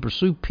 12:14.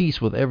 Pursue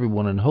peace with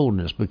everyone in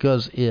holiness,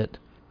 because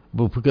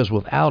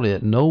without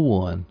it, no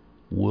one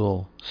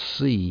will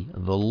see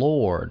the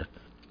Lord.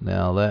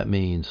 Now, that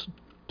means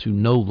to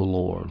know the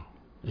Lord.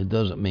 It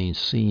doesn't mean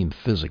see him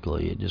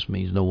physically. It just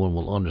means no one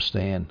will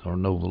understand or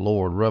know the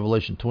Lord.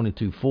 Revelation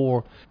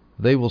 22:4.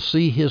 They will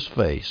see his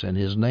face, and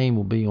his name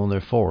will be on their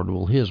forehead.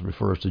 Well, his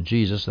refers to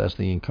Jesus. That's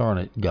the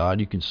incarnate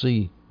God. You can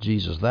see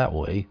Jesus that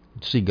way,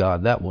 see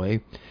God that way.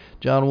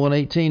 John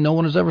 1:18. No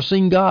one has ever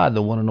seen God,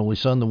 the one and only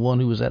Son, the one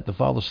who is at the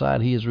Father's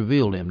side. He has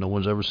revealed him. No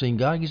one's ever seen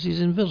God because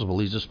he's invisible.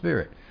 He's a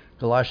spirit.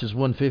 Colossians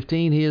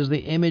 1:15. He is the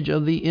image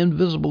of the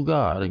invisible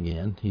God.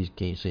 Again, he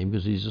can't see him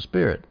because he's a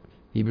spirit.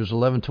 Hebrews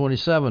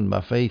 11:27.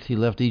 By faith he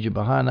left Egypt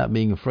behind, not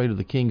being afraid of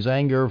the king's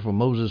anger, for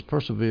Moses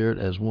persevered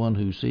as one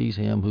who sees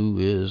him who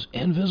is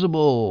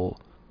invisible.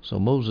 So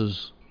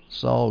Moses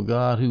saw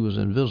God who was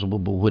invisible,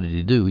 but what did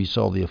he do? He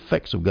saw the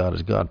effects of God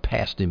as God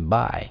passed him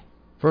by.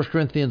 1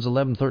 Corinthians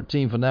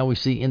 11:13. For now we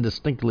see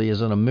indistinctly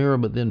as in a mirror,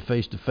 but then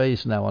face to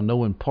face. Now I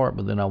know in part,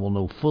 but then I will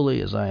know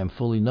fully as I am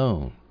fully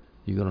known.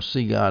 You're going to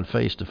see God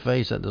face to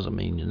face. That doesn't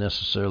mean you're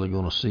necessarily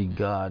going to see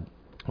God.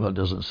 Well, it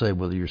doesn't say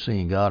whether you're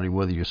seeing God or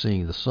whether you're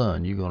seeing the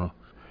Son. You're going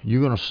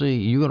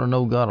to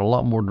know God a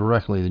lot more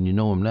directly than you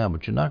know him now,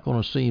 but you're not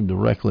going to see him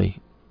directly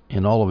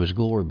in all of his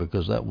glory,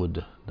 because that'd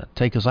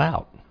take us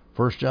out.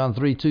 1 John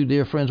 3:2.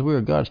 Dear friends, we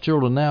are God's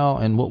children now,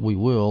 and what we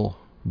will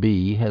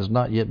be has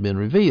not yet been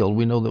revealed.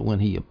 We know that when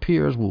he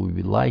appears, we will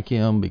be like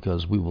him,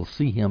 because we will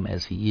see him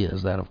as he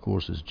is. That, of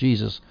course, is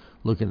Jesus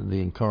looking at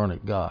the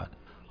incarnate God.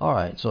 All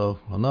right, so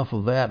enough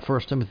of that.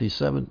 1 Timothy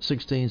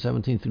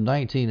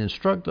 7:16-17-19.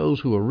 Instruct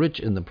those who are rich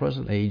in the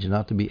present age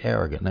not to be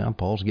arrogant. Now,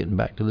 Paul's getting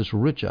back to this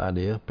rich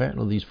idea.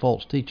 Apparently, these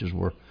false teachers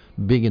were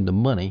big into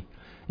money.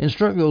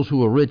 Instruct those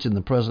who are rich in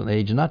the present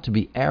age not to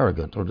be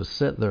arrogant or to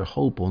set their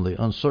hope on the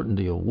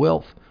uncertainty of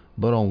wealth,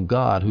 but on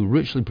God, who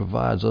richly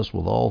provides us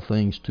with all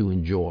things to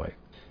enjoy.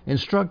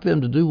 Instruct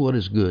them to do what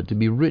is good, to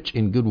be rich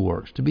in good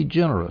works, to be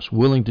generous,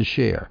 willing to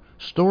share,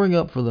 storing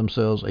up for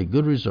themselves a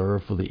good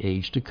reserve for the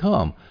age to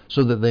come,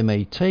 so that they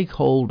may take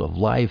hold of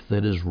life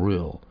that is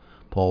real.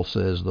 Paul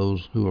says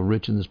those who are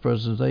rich in this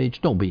present age,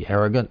 don't be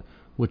arrogant,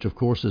 which of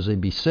course is a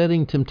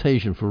besetting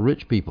temptation for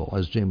rich people,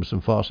 as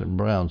Jameson, Fawcett, and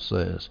Brown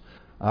says.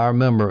 I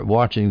remember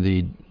watching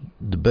the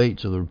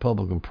debates of the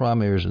Republican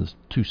primaries in the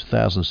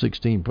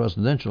 2016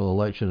 presidential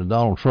election, and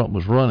Donald Trump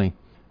was running,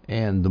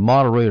 and the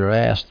moderator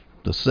asked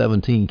the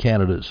 17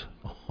 candidates,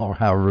 or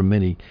however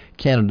many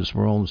candidates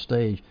were on the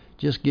stage,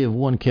 just give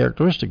one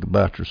characteristic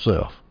about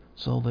yourself.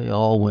 So they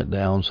all went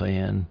down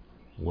saying,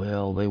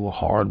 well, they were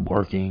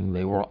hardworking,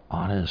 they were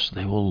honest,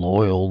 they were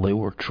loyal, they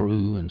were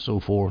true, and so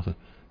forth. It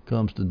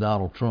comes to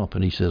Donald Trump,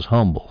 and he says,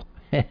 humble.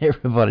 And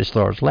everybody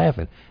starts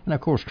laughing. And,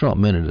 of course, Trump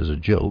meant it as a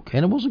joke,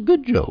 and it was a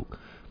good joke,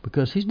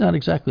 because he's not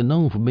exactly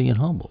known for being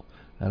humble.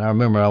 And I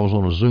remember I was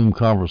on a Zoom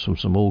conference with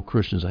some old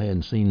Christians I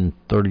hadn't seen in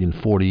 30 and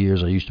 40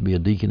 years. I used to be a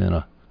deacon in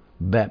a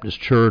Baptist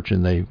church,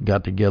 and they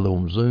got together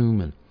on Zoom,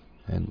 and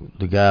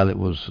the guy that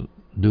was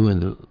doing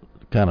the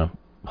kind of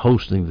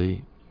hosting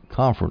the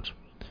conference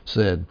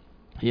said,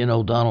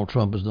 Donald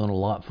Trump has done a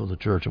lot for the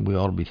church, and we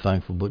ought to be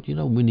thankful, but,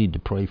 we need to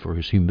pray for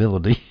his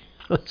humility.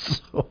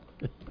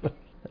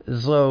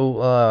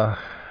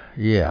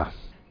 Yeah,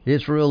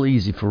 it's real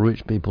easy for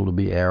rich people to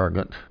be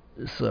arrogant.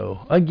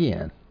 So,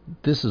 again,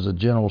 this is a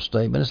general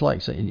statement. It's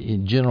like saying,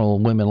 in general,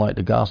 women like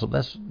to gossip.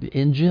 That's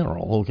in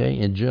general, okay?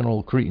 In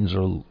general, Cretans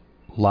are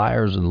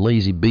liars and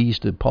lazy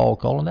beasts, that Paul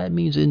called them. That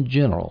means in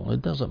general.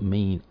 It doesn't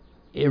mean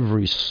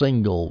every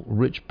single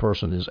rich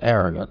person is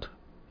arrogant.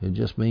 It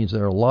just means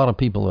there are a lot of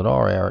people that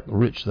are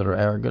rich that are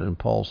arrogant, and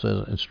Paul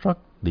says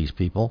instruct these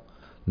people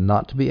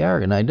not to be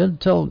arrogant. Now, he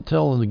doesn't tell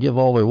them to give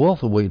all their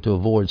wealth away to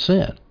avoid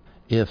sin.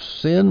 If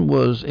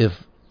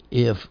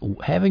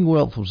having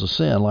wealth was a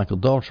sin like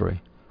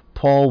adultery,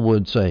 Paul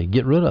would say,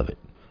 get rid of it.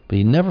 But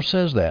he never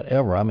says that,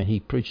 ever. I mean, he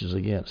preaches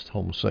against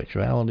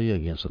homosexuality,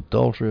 against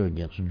adultery,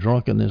 against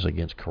drunkenness,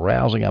 against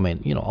carousing. I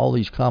mean, all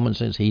these common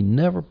sins. He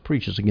never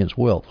preaches against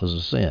wealth as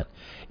a sin.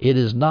 It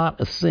is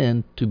not a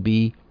sin to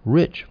be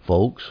rich,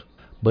 folks,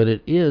 but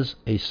it is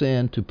a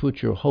sin to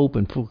put your hope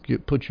and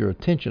put your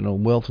attention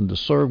on wealth and to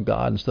serve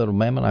God instead of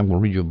mammon. I'm going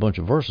to read you a bunch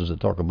of verses that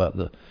talk about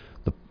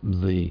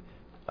the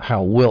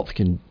how wealth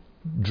can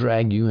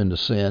drag you into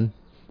sin,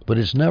 but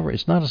it's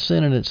not a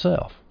sin in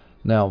itself.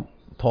 Now,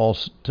 Paul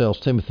tells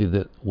Timothy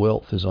that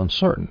wealth is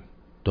uncertain.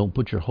 Don't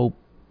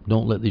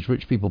let these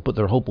rich people put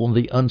their hope on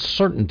the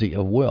uncertainty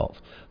of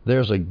wealth.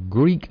 There's a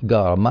Greek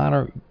god, a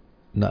minor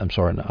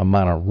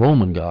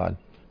Roman god,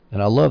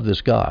 and I love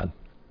this god.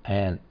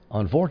 And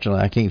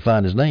unfortunately, I can't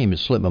find his name. It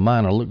slipped my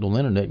mind. I looked on the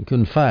internet and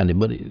couldn't find him,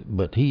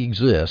 but he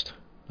exists.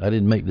 I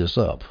didn't make this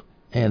up.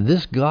 And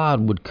this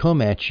god would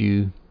come at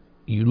you.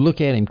 You look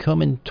at him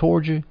coming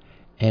towards you,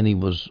 and he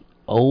was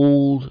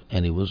old,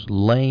 and he was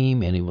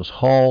lame, and he was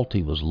halt,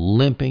 he was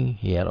limping,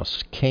 he had a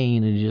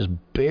cane, and he just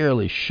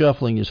barely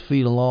shuffling his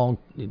feet along.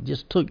 It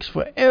just took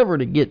forever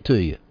to get to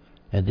you.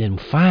 And then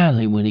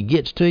finally, when he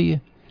gets to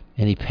you,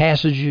 and he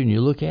passes you, and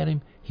you look at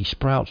him, he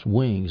sprouts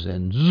wings,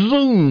 and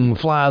zoom,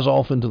 flies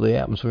off into the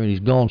atmosphere, and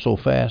he's gone so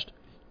fast,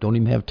 don't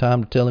even have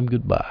time to tell him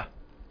goodbye.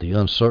 The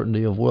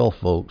uncertainty of wealth,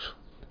 folks.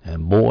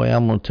 And boy,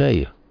 I'm going to tell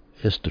you,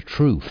 it's the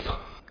truth.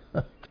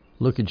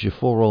 Look at your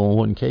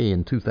 401k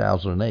in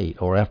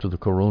 2008 or after the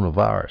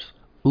coronavirus.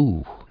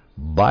 Ooh,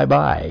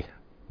 bye-bye.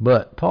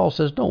 But Paul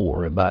says don't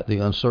worry about the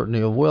uncertainty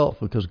of wealth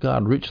because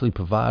God richly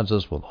provides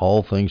us with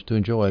all things to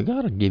enjoy.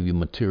 God will give you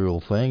material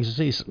things.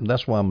 See,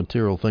 that's why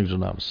material things are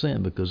not a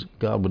sin, because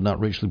God would not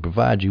richly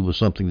provide you with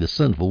something that's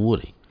sinful,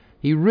 would he?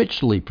 He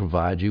richly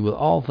provides you with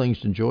all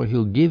things to enjoy.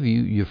 He'll give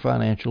you your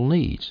financial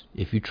needs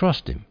if you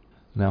trust him.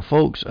 Now,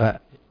 folks,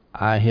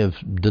 I have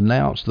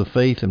denounced the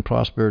faith and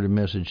prosperity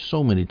message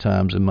so many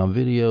times in my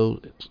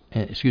videos,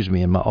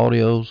 in my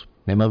audios,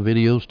 and my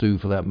videos too,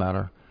 for that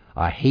matter.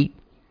 I hate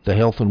the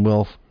health and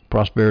wealth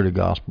prosperity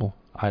gospel.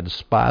 I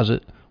despise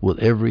it with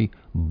every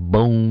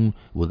bone,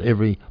 with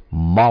every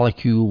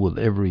molecule, with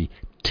every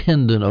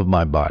tendon of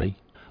my body.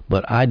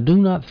 But I do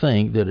not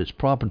think that it's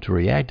proper to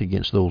react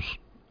against those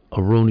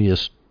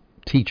erroneous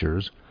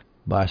teachers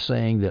by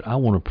saying that I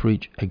want to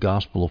preach a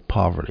gospel of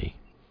poverty.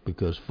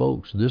 Because,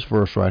 folks, this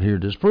verse right here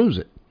disproves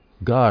it.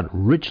 God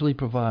richly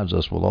provides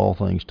us with all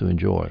things to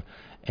enjoy.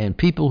 And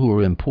people who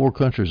are in poor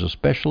countries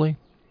especially,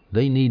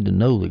 they need to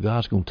know that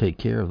God's going to take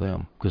care of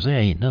them. Because there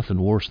ain't nothing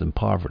worse than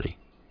poverty.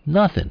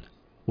 Nothing.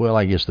 Well,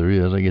 I guess there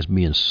is. I guess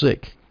being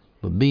sick.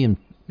 But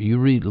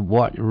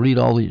watch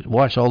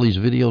all these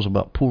videos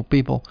about poor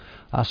people.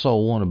 I saw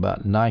one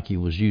about Nike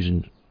was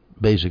using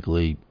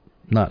basically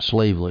not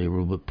slave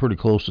labor, but pretty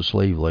close to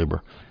slave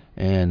labor.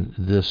 And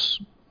this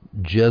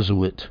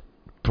Jesuit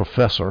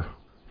professor,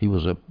 he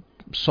was a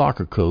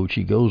soccer coach.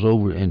 He goes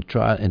over and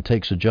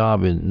takes a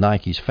job in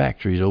Nike's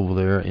factories over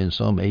there in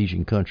some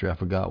Asian country. I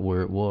forgot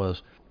where it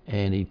was.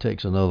 And he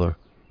takes another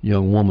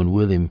young woman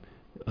with him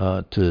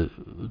to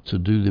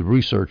do the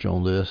research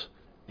on this.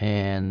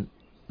 And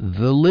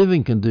the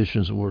living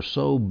conditions were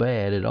so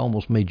bad it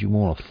almost made you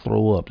want to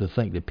throw up to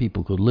think that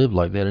people could live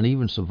like that and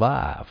even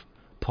survive.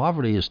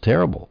 Poverty is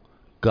terrible.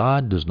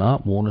 God does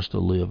not want us to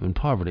live in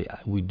poverty.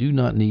 We do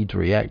not need to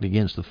react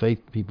against the faith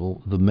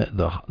people,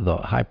 the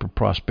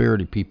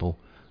hyper-prosperity people,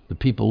 the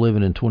people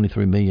living in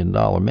 $23 million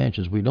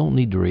mansions. We don't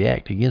need to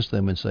react against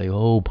them and say,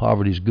 oh,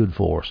 poverty is good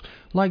for us.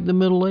 Like the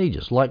Middle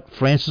Ages, like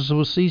Francis of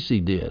Assisi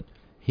did.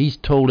 He's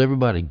told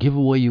everybody, give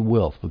away your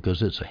wealth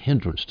because it's a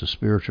hindrance to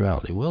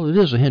spirituality. Well, it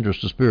is a hindrance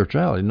to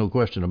spirituality, no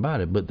question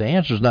about it. But the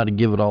answer is not to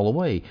give it all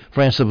away.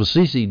 Francis of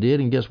Assisi did,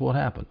 and guess what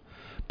happened?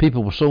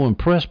 People were so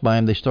impressed by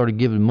him, they started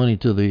giving money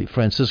to the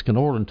Franciscan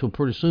order until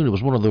pretty soon it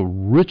was one of the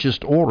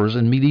richest orders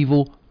in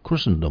medieval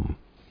Christendom.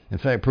 In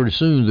fact, pretty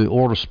soon the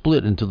order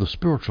split into the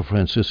spiritual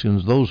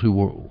Franciscans, those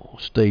who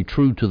stayed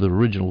true to the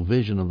original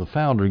vision of the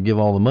founder and give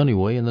all the money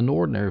away, and the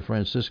ordinary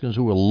Franciscans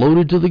who were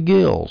loaded to the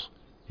gills.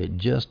 It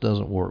just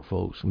doesn't work,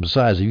 folks. And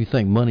besides, if you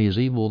think money is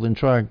evil, then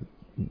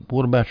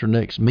what about your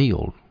next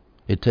meal?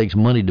 It takes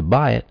money to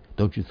buy it.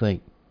 Don't you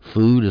think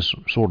food is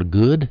sort of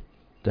good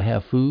to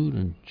have food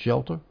and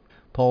shelter?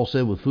 Paul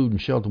said, with food and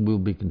shelter we'll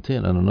be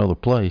content in another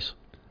place.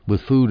 With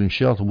food and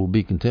shelter we'll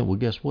be content. Well,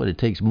 guess what? It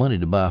takes money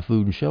to buy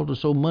food and shelter,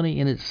 so money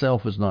in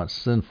itself is not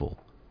sinful.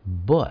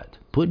 But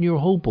putting your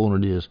hope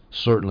on it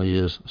certainly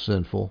is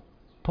sinful.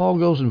 Paul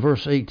goes in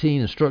verse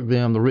 18, instruct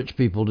them, the rich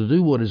people, to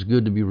do what is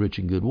good, to be rich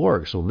in good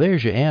works. So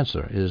there's your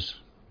answer, is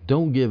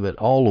don't give it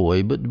all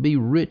away, but to be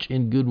rich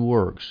in good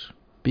works.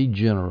 Be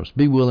generous.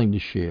 Be willing to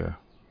share.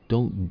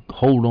 Don't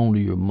hold on to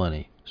your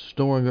money.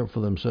 Storing up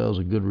for themselves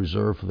a good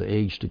reserve for the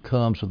age to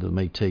come, so that they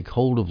may take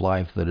hold of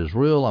life that is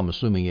real. I'm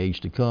assuming age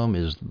to come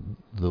is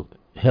the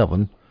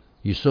heaven.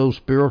 You sow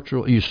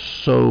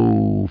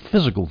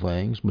physical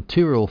things,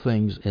 material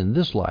things in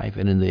this life,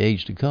 and in the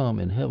age to come,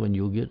 in heaven,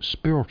 you'll get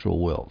spiritual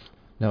wealth.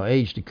 Now,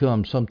 age to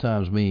come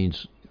sometimes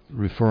means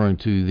referring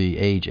to the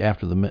age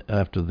after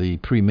the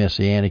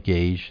pre-Messianic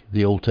age,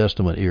 the Old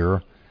Testament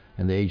era.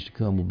 and the age to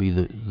come will be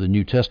the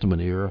New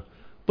Testament era.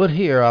 But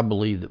here I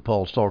believe that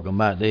Paul's talking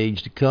about the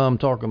age to come,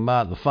 talking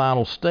about the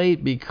final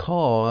state,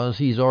 because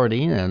he's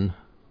already in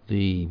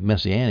the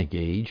Messianic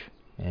age,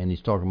 and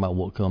he's talking about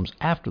what comes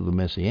after the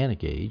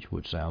Messianic age,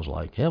 which sounds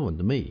like heaven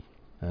to me.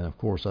 And of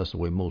course, that's the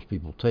way most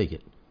people take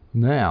it.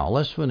 Now,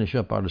 let's finish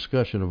up our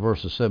discussion of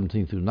verses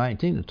 17 through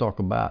 19 to talk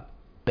about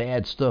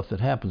bad stuff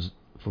that happens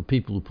for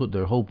people who put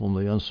their hope on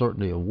the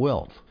uncertainty of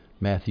wealth.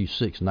 Matthew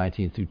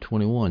 6:19 through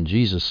 21,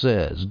 Jesus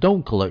says,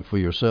 "Don't collect for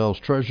yourselves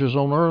treasures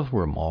on earth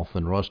where moth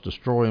and rust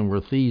destroy and where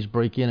thieves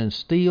break in and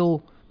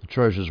steal." The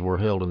treasures were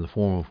held in the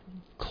form of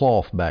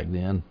cloth back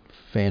then,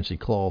 fancy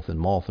cloth, and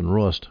moth and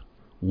rust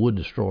would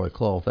destroy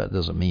cloth. That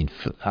doesn't mean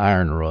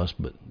iron rust,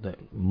 but that,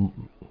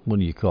 what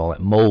do you call it,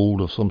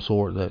 mold of some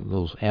sort, that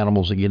those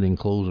animals that get in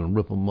clothes and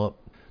rip them up.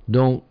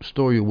 Don't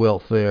store your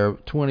wealth there.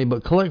 20,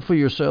 but collect for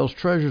yourselves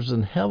treasures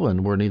in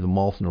heaven where neither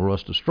moth nor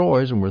rust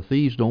destroys and where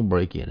thieves don't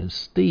break in and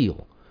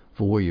steal.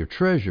 For where your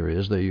treasure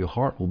is, there your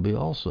heart will be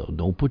also.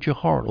 Don't put your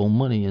heart on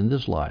money in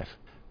this life.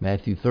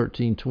 Matthew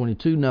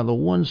 13:22, now the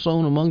one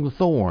sown among the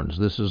thorns,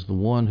 this is the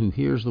one who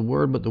hears the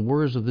word, but the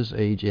words of this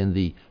age and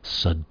the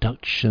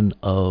seduction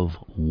of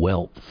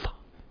wealth.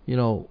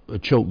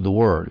 Choke the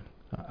word.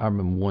 I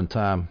remember one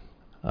time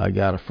I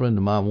got a friend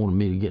of mine wanted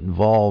me to get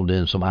involved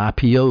in some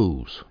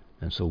IPOs.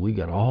 And so we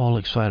got all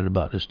excited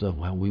about this stuff,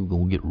 how we were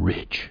going to get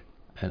rich.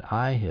 And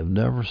I have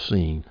never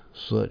seen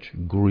such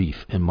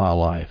grief in my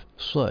life,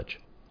 such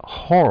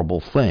horrible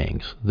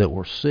things that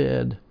were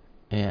said,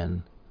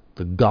 and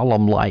the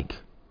Gollum-like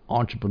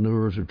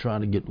entrepreneurs who are trying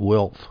to get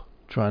wealth,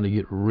 trying to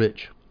get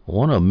rich.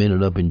 One of them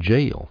ended up in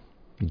jail.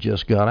 He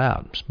just got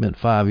out, spent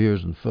 5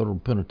 years in the federal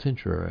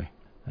penitentiary.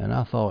 And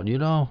I thought,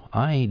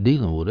 I ain't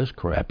dealing with this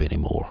crap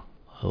anymore.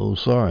 Oh,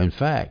 sorry. In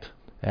fact,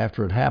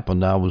 after it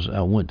happened, I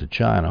went to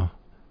China.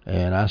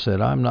 And I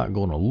said, I'm not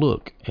going to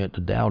look at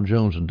the Dow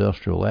Jones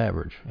Industrial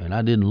Average. And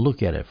I didn't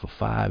look at it for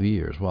 5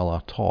 years while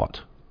I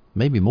taught.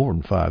 Maybe more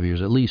than 5 years,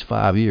 at least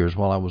 5 years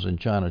while I was in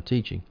China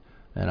teaching.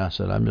 And I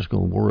said, I'm just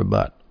going to worry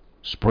about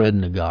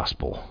spreading the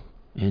gospel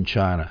in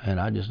China. And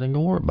I just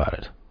didn't worry about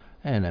it.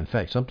 And in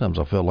fact, sometimes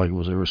I felt like it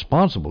was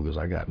irresponsible because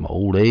I got my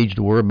old age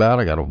to worry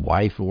about. I got a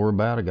wife to worry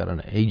about. I got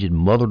an aged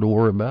mother to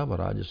worry about. But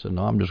I just said,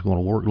 no, I'm just going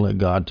to work and let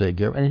God take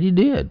care of it. And he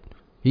did.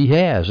 He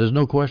has. There's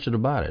no question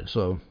about it.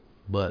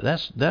 But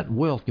that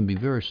wealth can be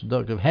very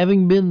seductive.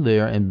 Having been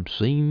there and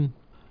seen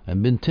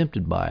and been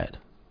tempted by it,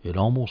 it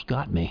almost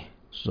got me.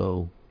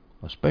 So,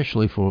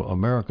 especially for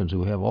Americans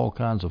who have all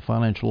kinds of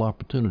financial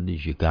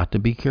opportunities, you got to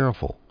be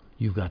careful.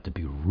 You've got to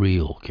be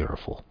real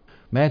careful.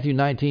 Matthew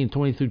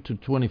 19:20 through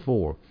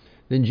 24.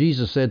 Then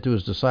Jesus said to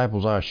his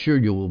disciples, I assure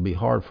you it will be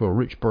hard for a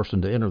rich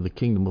person to enter the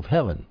kingdom of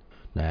heaven.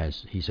 Now,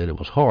 he said it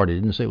was hard. He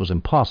didn't say it was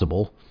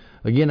impossible.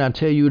 Again, I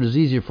tell you, it is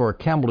easier for a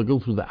camel to go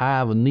through the eye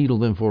of a needle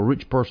than for a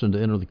rich person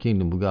to enter the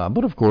kingdom of God.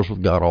 But, of course,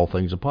 with God, all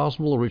things are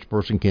possible. A rich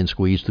person can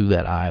squeeze through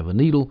that eye of a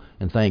needle,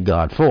 and thank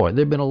God for it.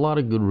 There have been a lot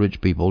of good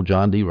rich people.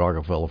 John D.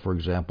 Rockefeller, for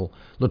example.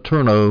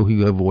 Letourneau,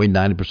 who gave away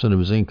 90% of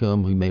his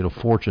income, who made a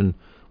fortune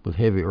with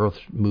heavy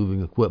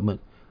earth-moving equipment.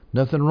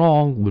 Nothing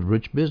wrong with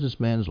rich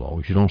businessmen as long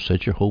as you don't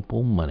set your hope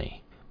on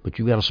money. But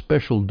you've got a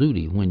special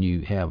duty when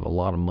you have a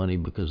lot of money,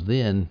 because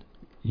then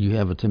you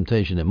have a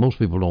temptation that most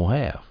people don't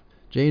have.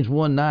 James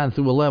 1:9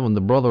 through 11,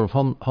 the brother of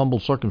humble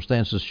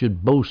circumstances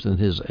should boast in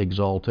his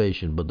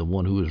exaltation, but the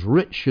one who is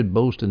rich should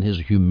boast in his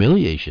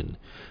humiliation,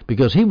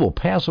 because he will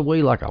pass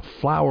away like a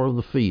flower of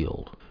the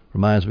field.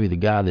 Reminds me of the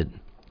guy that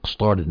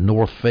started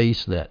North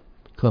Face, that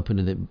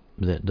company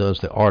that does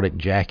the Arctic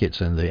jackets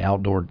and the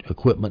outdoor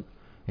equipment,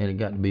 and it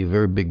got to be a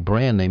very big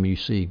brand name. You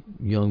see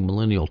young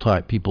millennial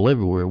type people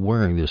everywhere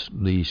wearing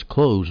these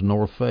clothes,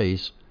 North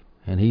Face,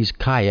 and he's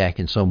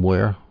kayaking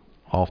somewhere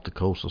off the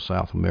coast of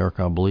South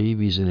America, I believe.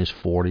 He's in his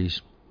 40s,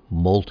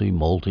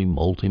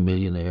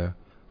 multi-millionaire.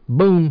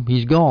 Boom,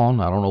 he's gone.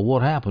 I don't know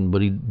what happened,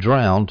 but he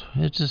drowned.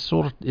 It's just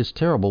it's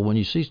terrible when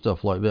you see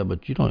stuff like that,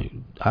 but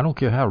I don't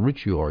care how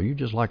rich you are. You're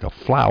just like a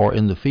flower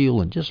in the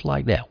field, and just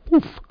like that,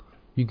 woof,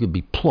 you could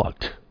be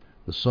plucked.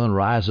 The sun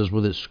rises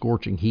with its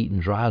scorching heat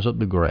and dries up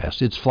the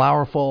grass. Its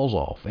flower falls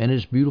off, and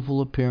its beautiful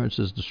appearance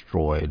is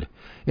destroyed.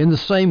 In the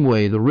same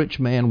way, the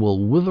rich man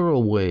will wither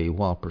away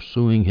while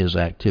pursuing his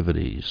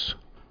activities.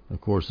 Of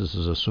course, this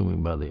is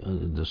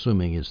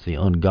assuming it's the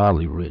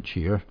ungodly rich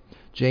here.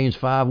 James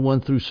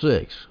 5:1 through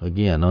 6.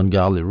 Again,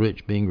 ungodly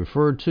rich being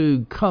referred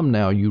to. Come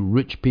now, you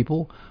rich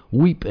people,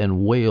 weep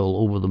and wail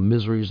over the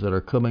miseries that are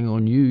coming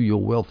on you.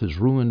 Your wealth is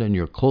ruined, and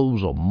your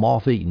clothes are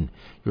moth-eaten.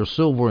 Your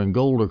silver and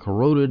gold are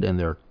corroded, and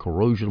their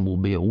corrosion will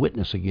be a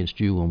witness against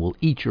you, and will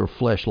eat your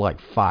flesh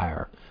like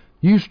fire.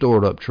 You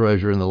stored up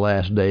treasure in the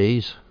last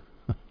days.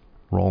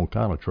 Wrong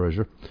kind of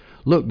treasure.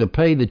 Look, the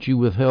pay that you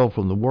withheld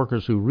from the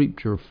workers who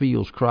reaped your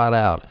fields cried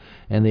out,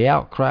 and the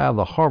outcry of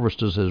the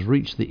harvesters has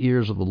reached the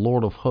ears of the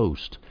Lord of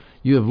hosts.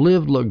 You have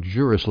lived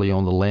luxuriously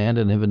on the land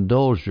and have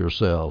indulged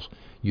yourselves.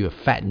 You have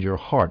fattened your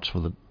hearts for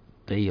the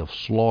day of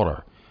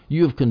slaughter.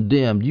 You have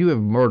condemned, you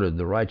have murdered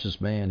the righteous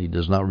man. He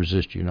does not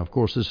resist you. Now, of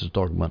course, this is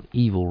talking about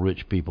evil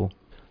rich people.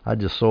 I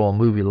just saw a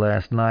movie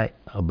last night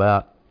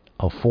about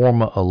a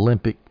former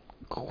Olympic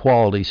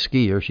quality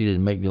skier. She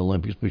didn't make the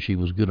Olympics, but she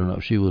was good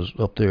enough. She was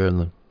up there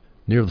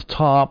near the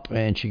top,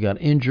 and she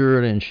got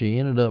injured, and she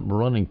ended up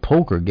running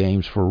poker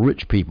games for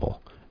rich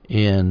people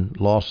in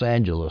Los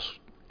Angeles,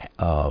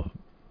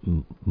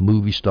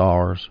 movie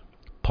stars,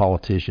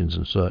 politicians,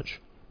 and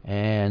such.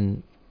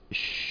 And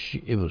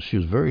she was a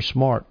very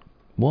smart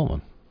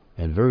woman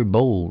and very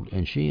bold,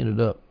 and she ended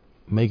up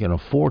making a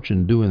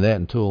fortune doing that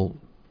until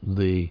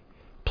the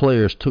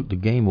players took the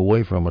game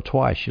away from her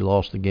twice. She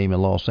lost the game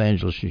in Los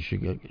Angeles.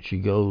 She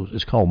goes,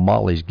 it's called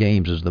Molly's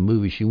Games is the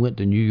movie. She went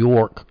to New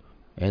York,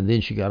 and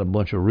then she got a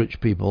bunch of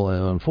rich people,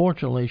 and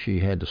unfortunately she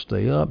had to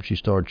stay up. She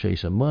started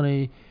chasing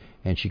money,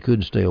 and she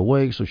couldn't stay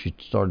awake, so she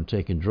started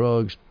taking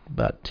drugs,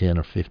 about 10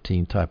 or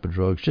 15 type of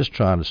drugs, just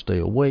trying to stay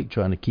awake,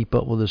 trying to keep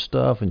up with this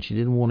stuff, and she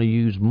didn't want to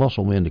use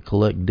muscle men to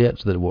collect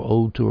debts that were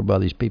owed to her by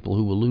these people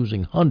who were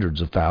losing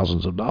hundreds of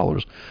thousands of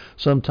dollars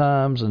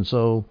sometimes. And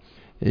so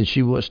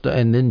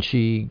and then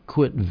she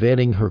quit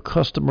vetting her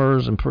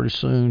customers, and pretty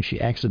soon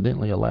she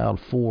accidentally allowed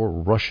 4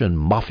 Russian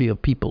mafia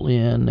people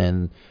in.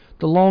 And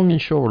the long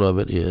and short of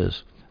it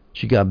is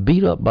she got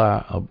beat up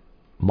by a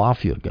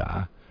mafia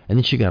guy, and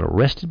then she got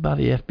arrested by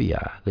the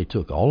FBI. They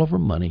took all of her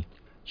money.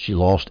 She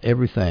lost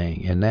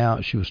everything, and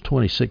now she was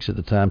 26 at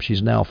the time.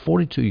 She's now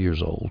 42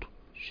 years old.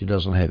 She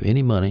doesn't have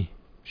any money.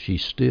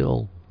 She's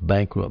still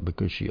bankrupt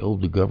because she owed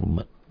the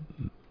government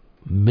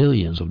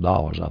millions of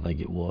dollars, I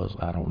think it was.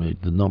 I don't know.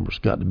 The numbers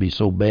got to be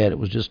so bad. It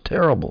was just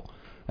terrible.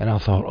 And I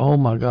thought, oh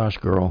my gosh,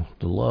 girl,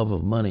 the love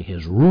of money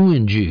has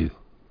ruined you.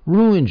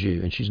 Ruined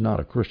you. And she's not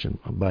a Christian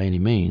by any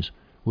means,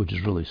 which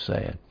is really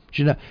sad.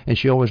 And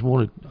she always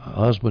wanted a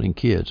husband and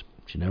kids.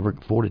 She never,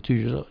 42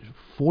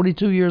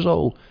 years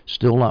old,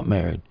 still not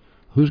married.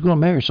 Who's going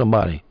to marry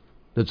somebody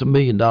that's $1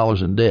 million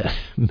in debt?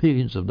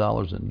 Millions of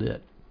dollars in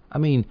debt. I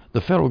mean,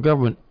 the federal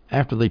government,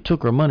 after they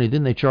took her money,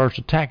 then they charged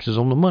the taxes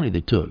on the money they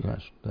took.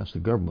 That's the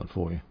government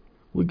for you.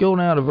 We go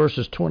now to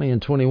verses 20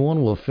 and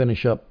 21. We'll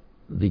finish up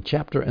the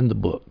chapter in the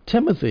book.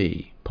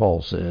 Timothy,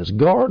 Paul says,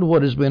 guard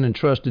what has been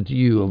entrusted to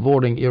you,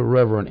 avoiding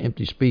irreverent,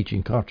 empty speech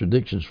and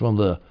contradictions from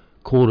the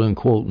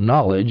quote-unquote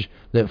knowledge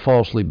that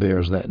falsely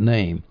bears that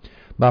name.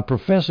 By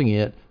professing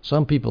it,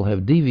 some people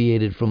have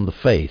deviated from the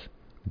faith.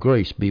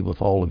 Grace be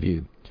with all of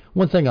you.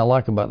 One thing I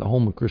like about the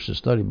Holman Christian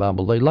Study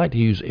Bible, they like to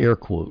use air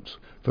quotes.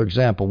 For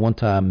example, one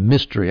time,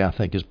 mystery, I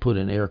think, is put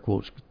in air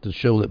quotes to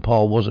show that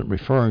Paul wasn't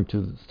referring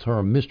to the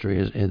term mystery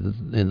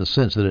in the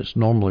sense that it's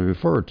normally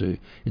referred to.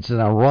 It's an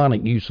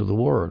ironic use of the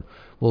word.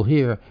 Well,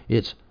 here,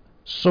 it's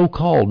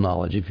so-called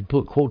knowledge. If you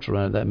put quotes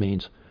around it, that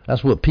means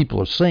that's what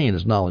people are saying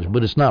is knowledge,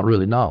 but it's not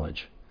really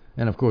knowledge.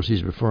 And, of course,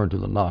 he's referring to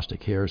the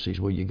Gnostic heresies,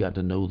 where you got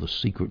to know the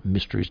secret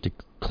mysteries to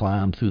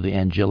climb through the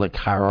angelic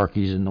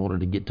hierarchies in order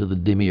to get to the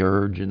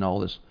demiurge and all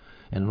this.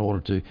 And in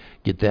order to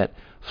get that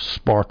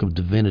spark of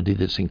divinity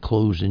that's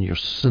enclosed in your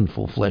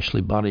sinful fleshly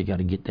body, you got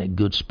to get that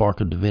good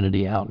spark of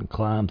divinity out and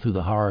climb through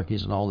the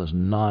hierarchies and all this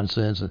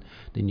nonsense. And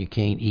then you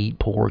can't eat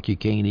pork, you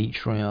can't eat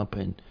shrimp,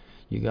 and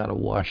you got to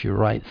wash your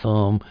right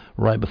thumb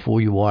right before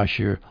you wash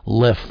your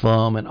left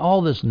thumb, and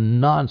all this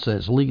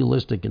nonsense,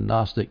 legalistic and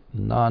Gnostic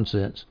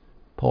nonsense.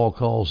 Paul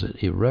calls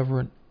it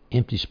irreverent,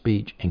 empty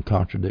speech, and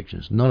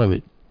contradictions. None of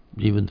it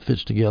even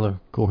fits together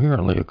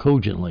coherently or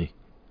cogently.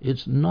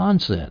 It's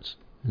nonsense.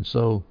 And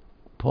so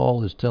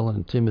Paul is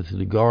telling Timothy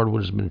to guard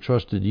what has been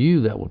entrusted to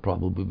you. That would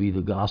probably be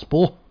the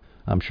gospel.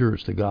 I'm sure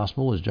it's the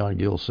gospel, as John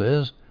Gill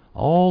says.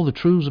 All the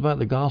truths about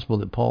the gospel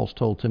that Paul's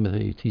told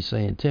Timothy, he's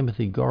saying,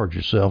 Timothy, guard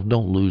yourself,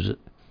 don't lose it.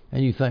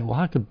 And you think, well,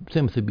 how could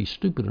Timothy be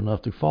stupid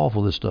enough to fall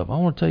for this stuff? I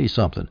want to tell you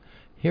something.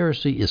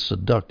 Heresy is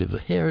seductive.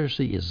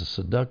 Heresy is as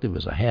seductive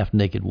as a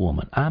half-naked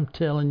woman. I'm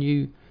telling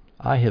you,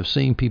 I have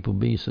seen people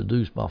be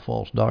seduced by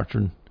false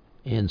doctrine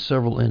in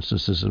several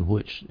instances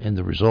in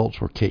the results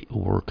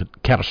were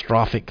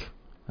catastrophic.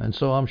 And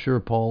so I'm sure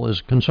Paul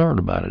is concerned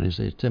about it. He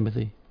says,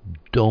 Timothy,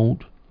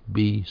 don't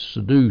be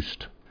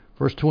seduced.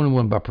 Verse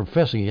 21, by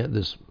professing it,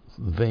 this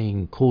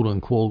vain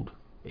quote-unquote,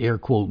 air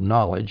quote,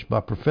 knowledge,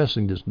 by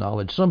professing this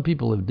knowledge, some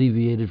people have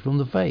deviated from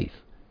the faith.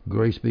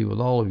 Grace be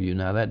with all of you.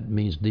 Now, that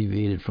means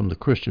deviated from the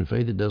Christian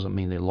faith. It doesn't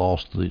mean they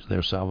lost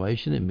their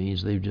salvation. It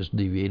means they've just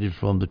deviated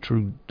from the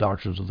true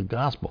doctrines of the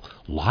gospel.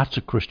 Lots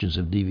of Christians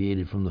have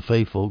deviated from the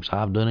faith, folks.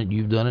 I've done it.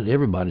 You've done it.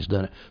 Everybody's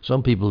done it.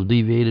 Some people have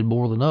deviated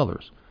more than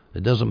others.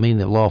 It doesn't mean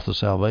they've lost the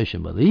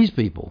salvation. But these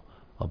people,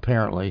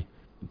 apparently,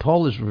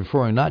 Paul is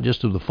referring not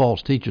just to the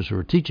false teachers who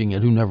are teaching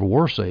it who never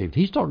were saved.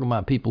 He's talking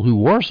about people who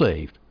were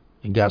saved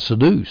and got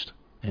seduced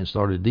and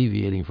started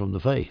deviating from the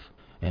faith.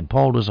 And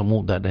Paul doesn't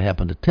want that to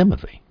happen to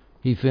Timothy.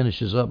 He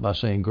finishes up by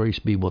saying, grace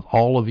be with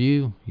all of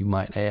you. You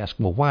might ask,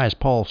 well, why is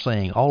Paul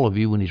saying all of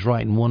you when he's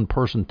writing one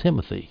person,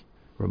 Timothy?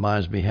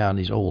 Reminds me how in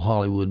these old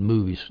Hollywood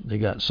movies, they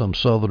got some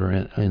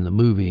southerner in the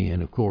movie,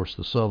 and of course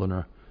the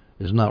southerner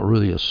is not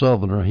really a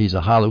southerner. He's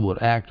a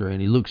Hollywood actor,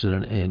 and he looks at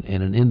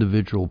an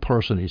individual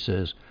person. He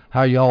says,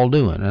 how y'all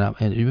doing?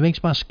 And it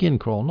makes my skin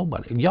crawl.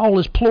 Nobody. Y'all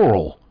is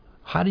plural.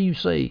 How do you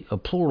say a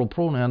plural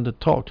pronoun to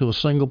talk to a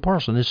single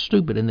person? It's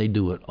stupid, and they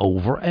do it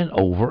over and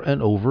over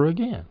and over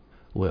again.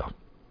 Well,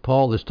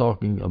 Paul is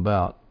talking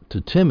about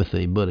to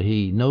Timothy, but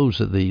he knows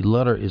that the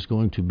letter is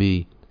going to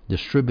be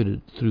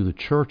distributed through the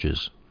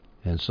churches,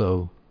 and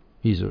so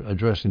he's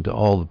addressing to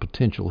all the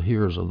potential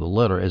hearers of the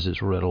letter as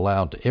it's read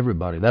aloud to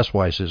everybody. That's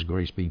why it says,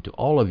 grace be to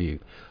all of you.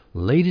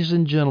 Ladies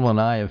and gentlemen,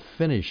 I have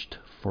finished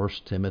 1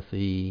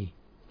 Timothy,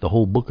 the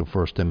whole book of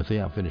 1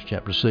 Timothy. I finished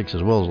chapter 6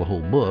 as well as the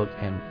whole book,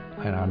 and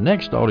in our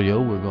next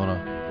audio, we're going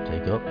to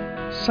take up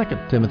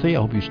 2 Timothy.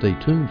 I hope you stay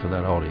tuned for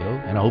that audio,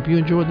 and I hope you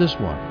enjoyed this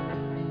one.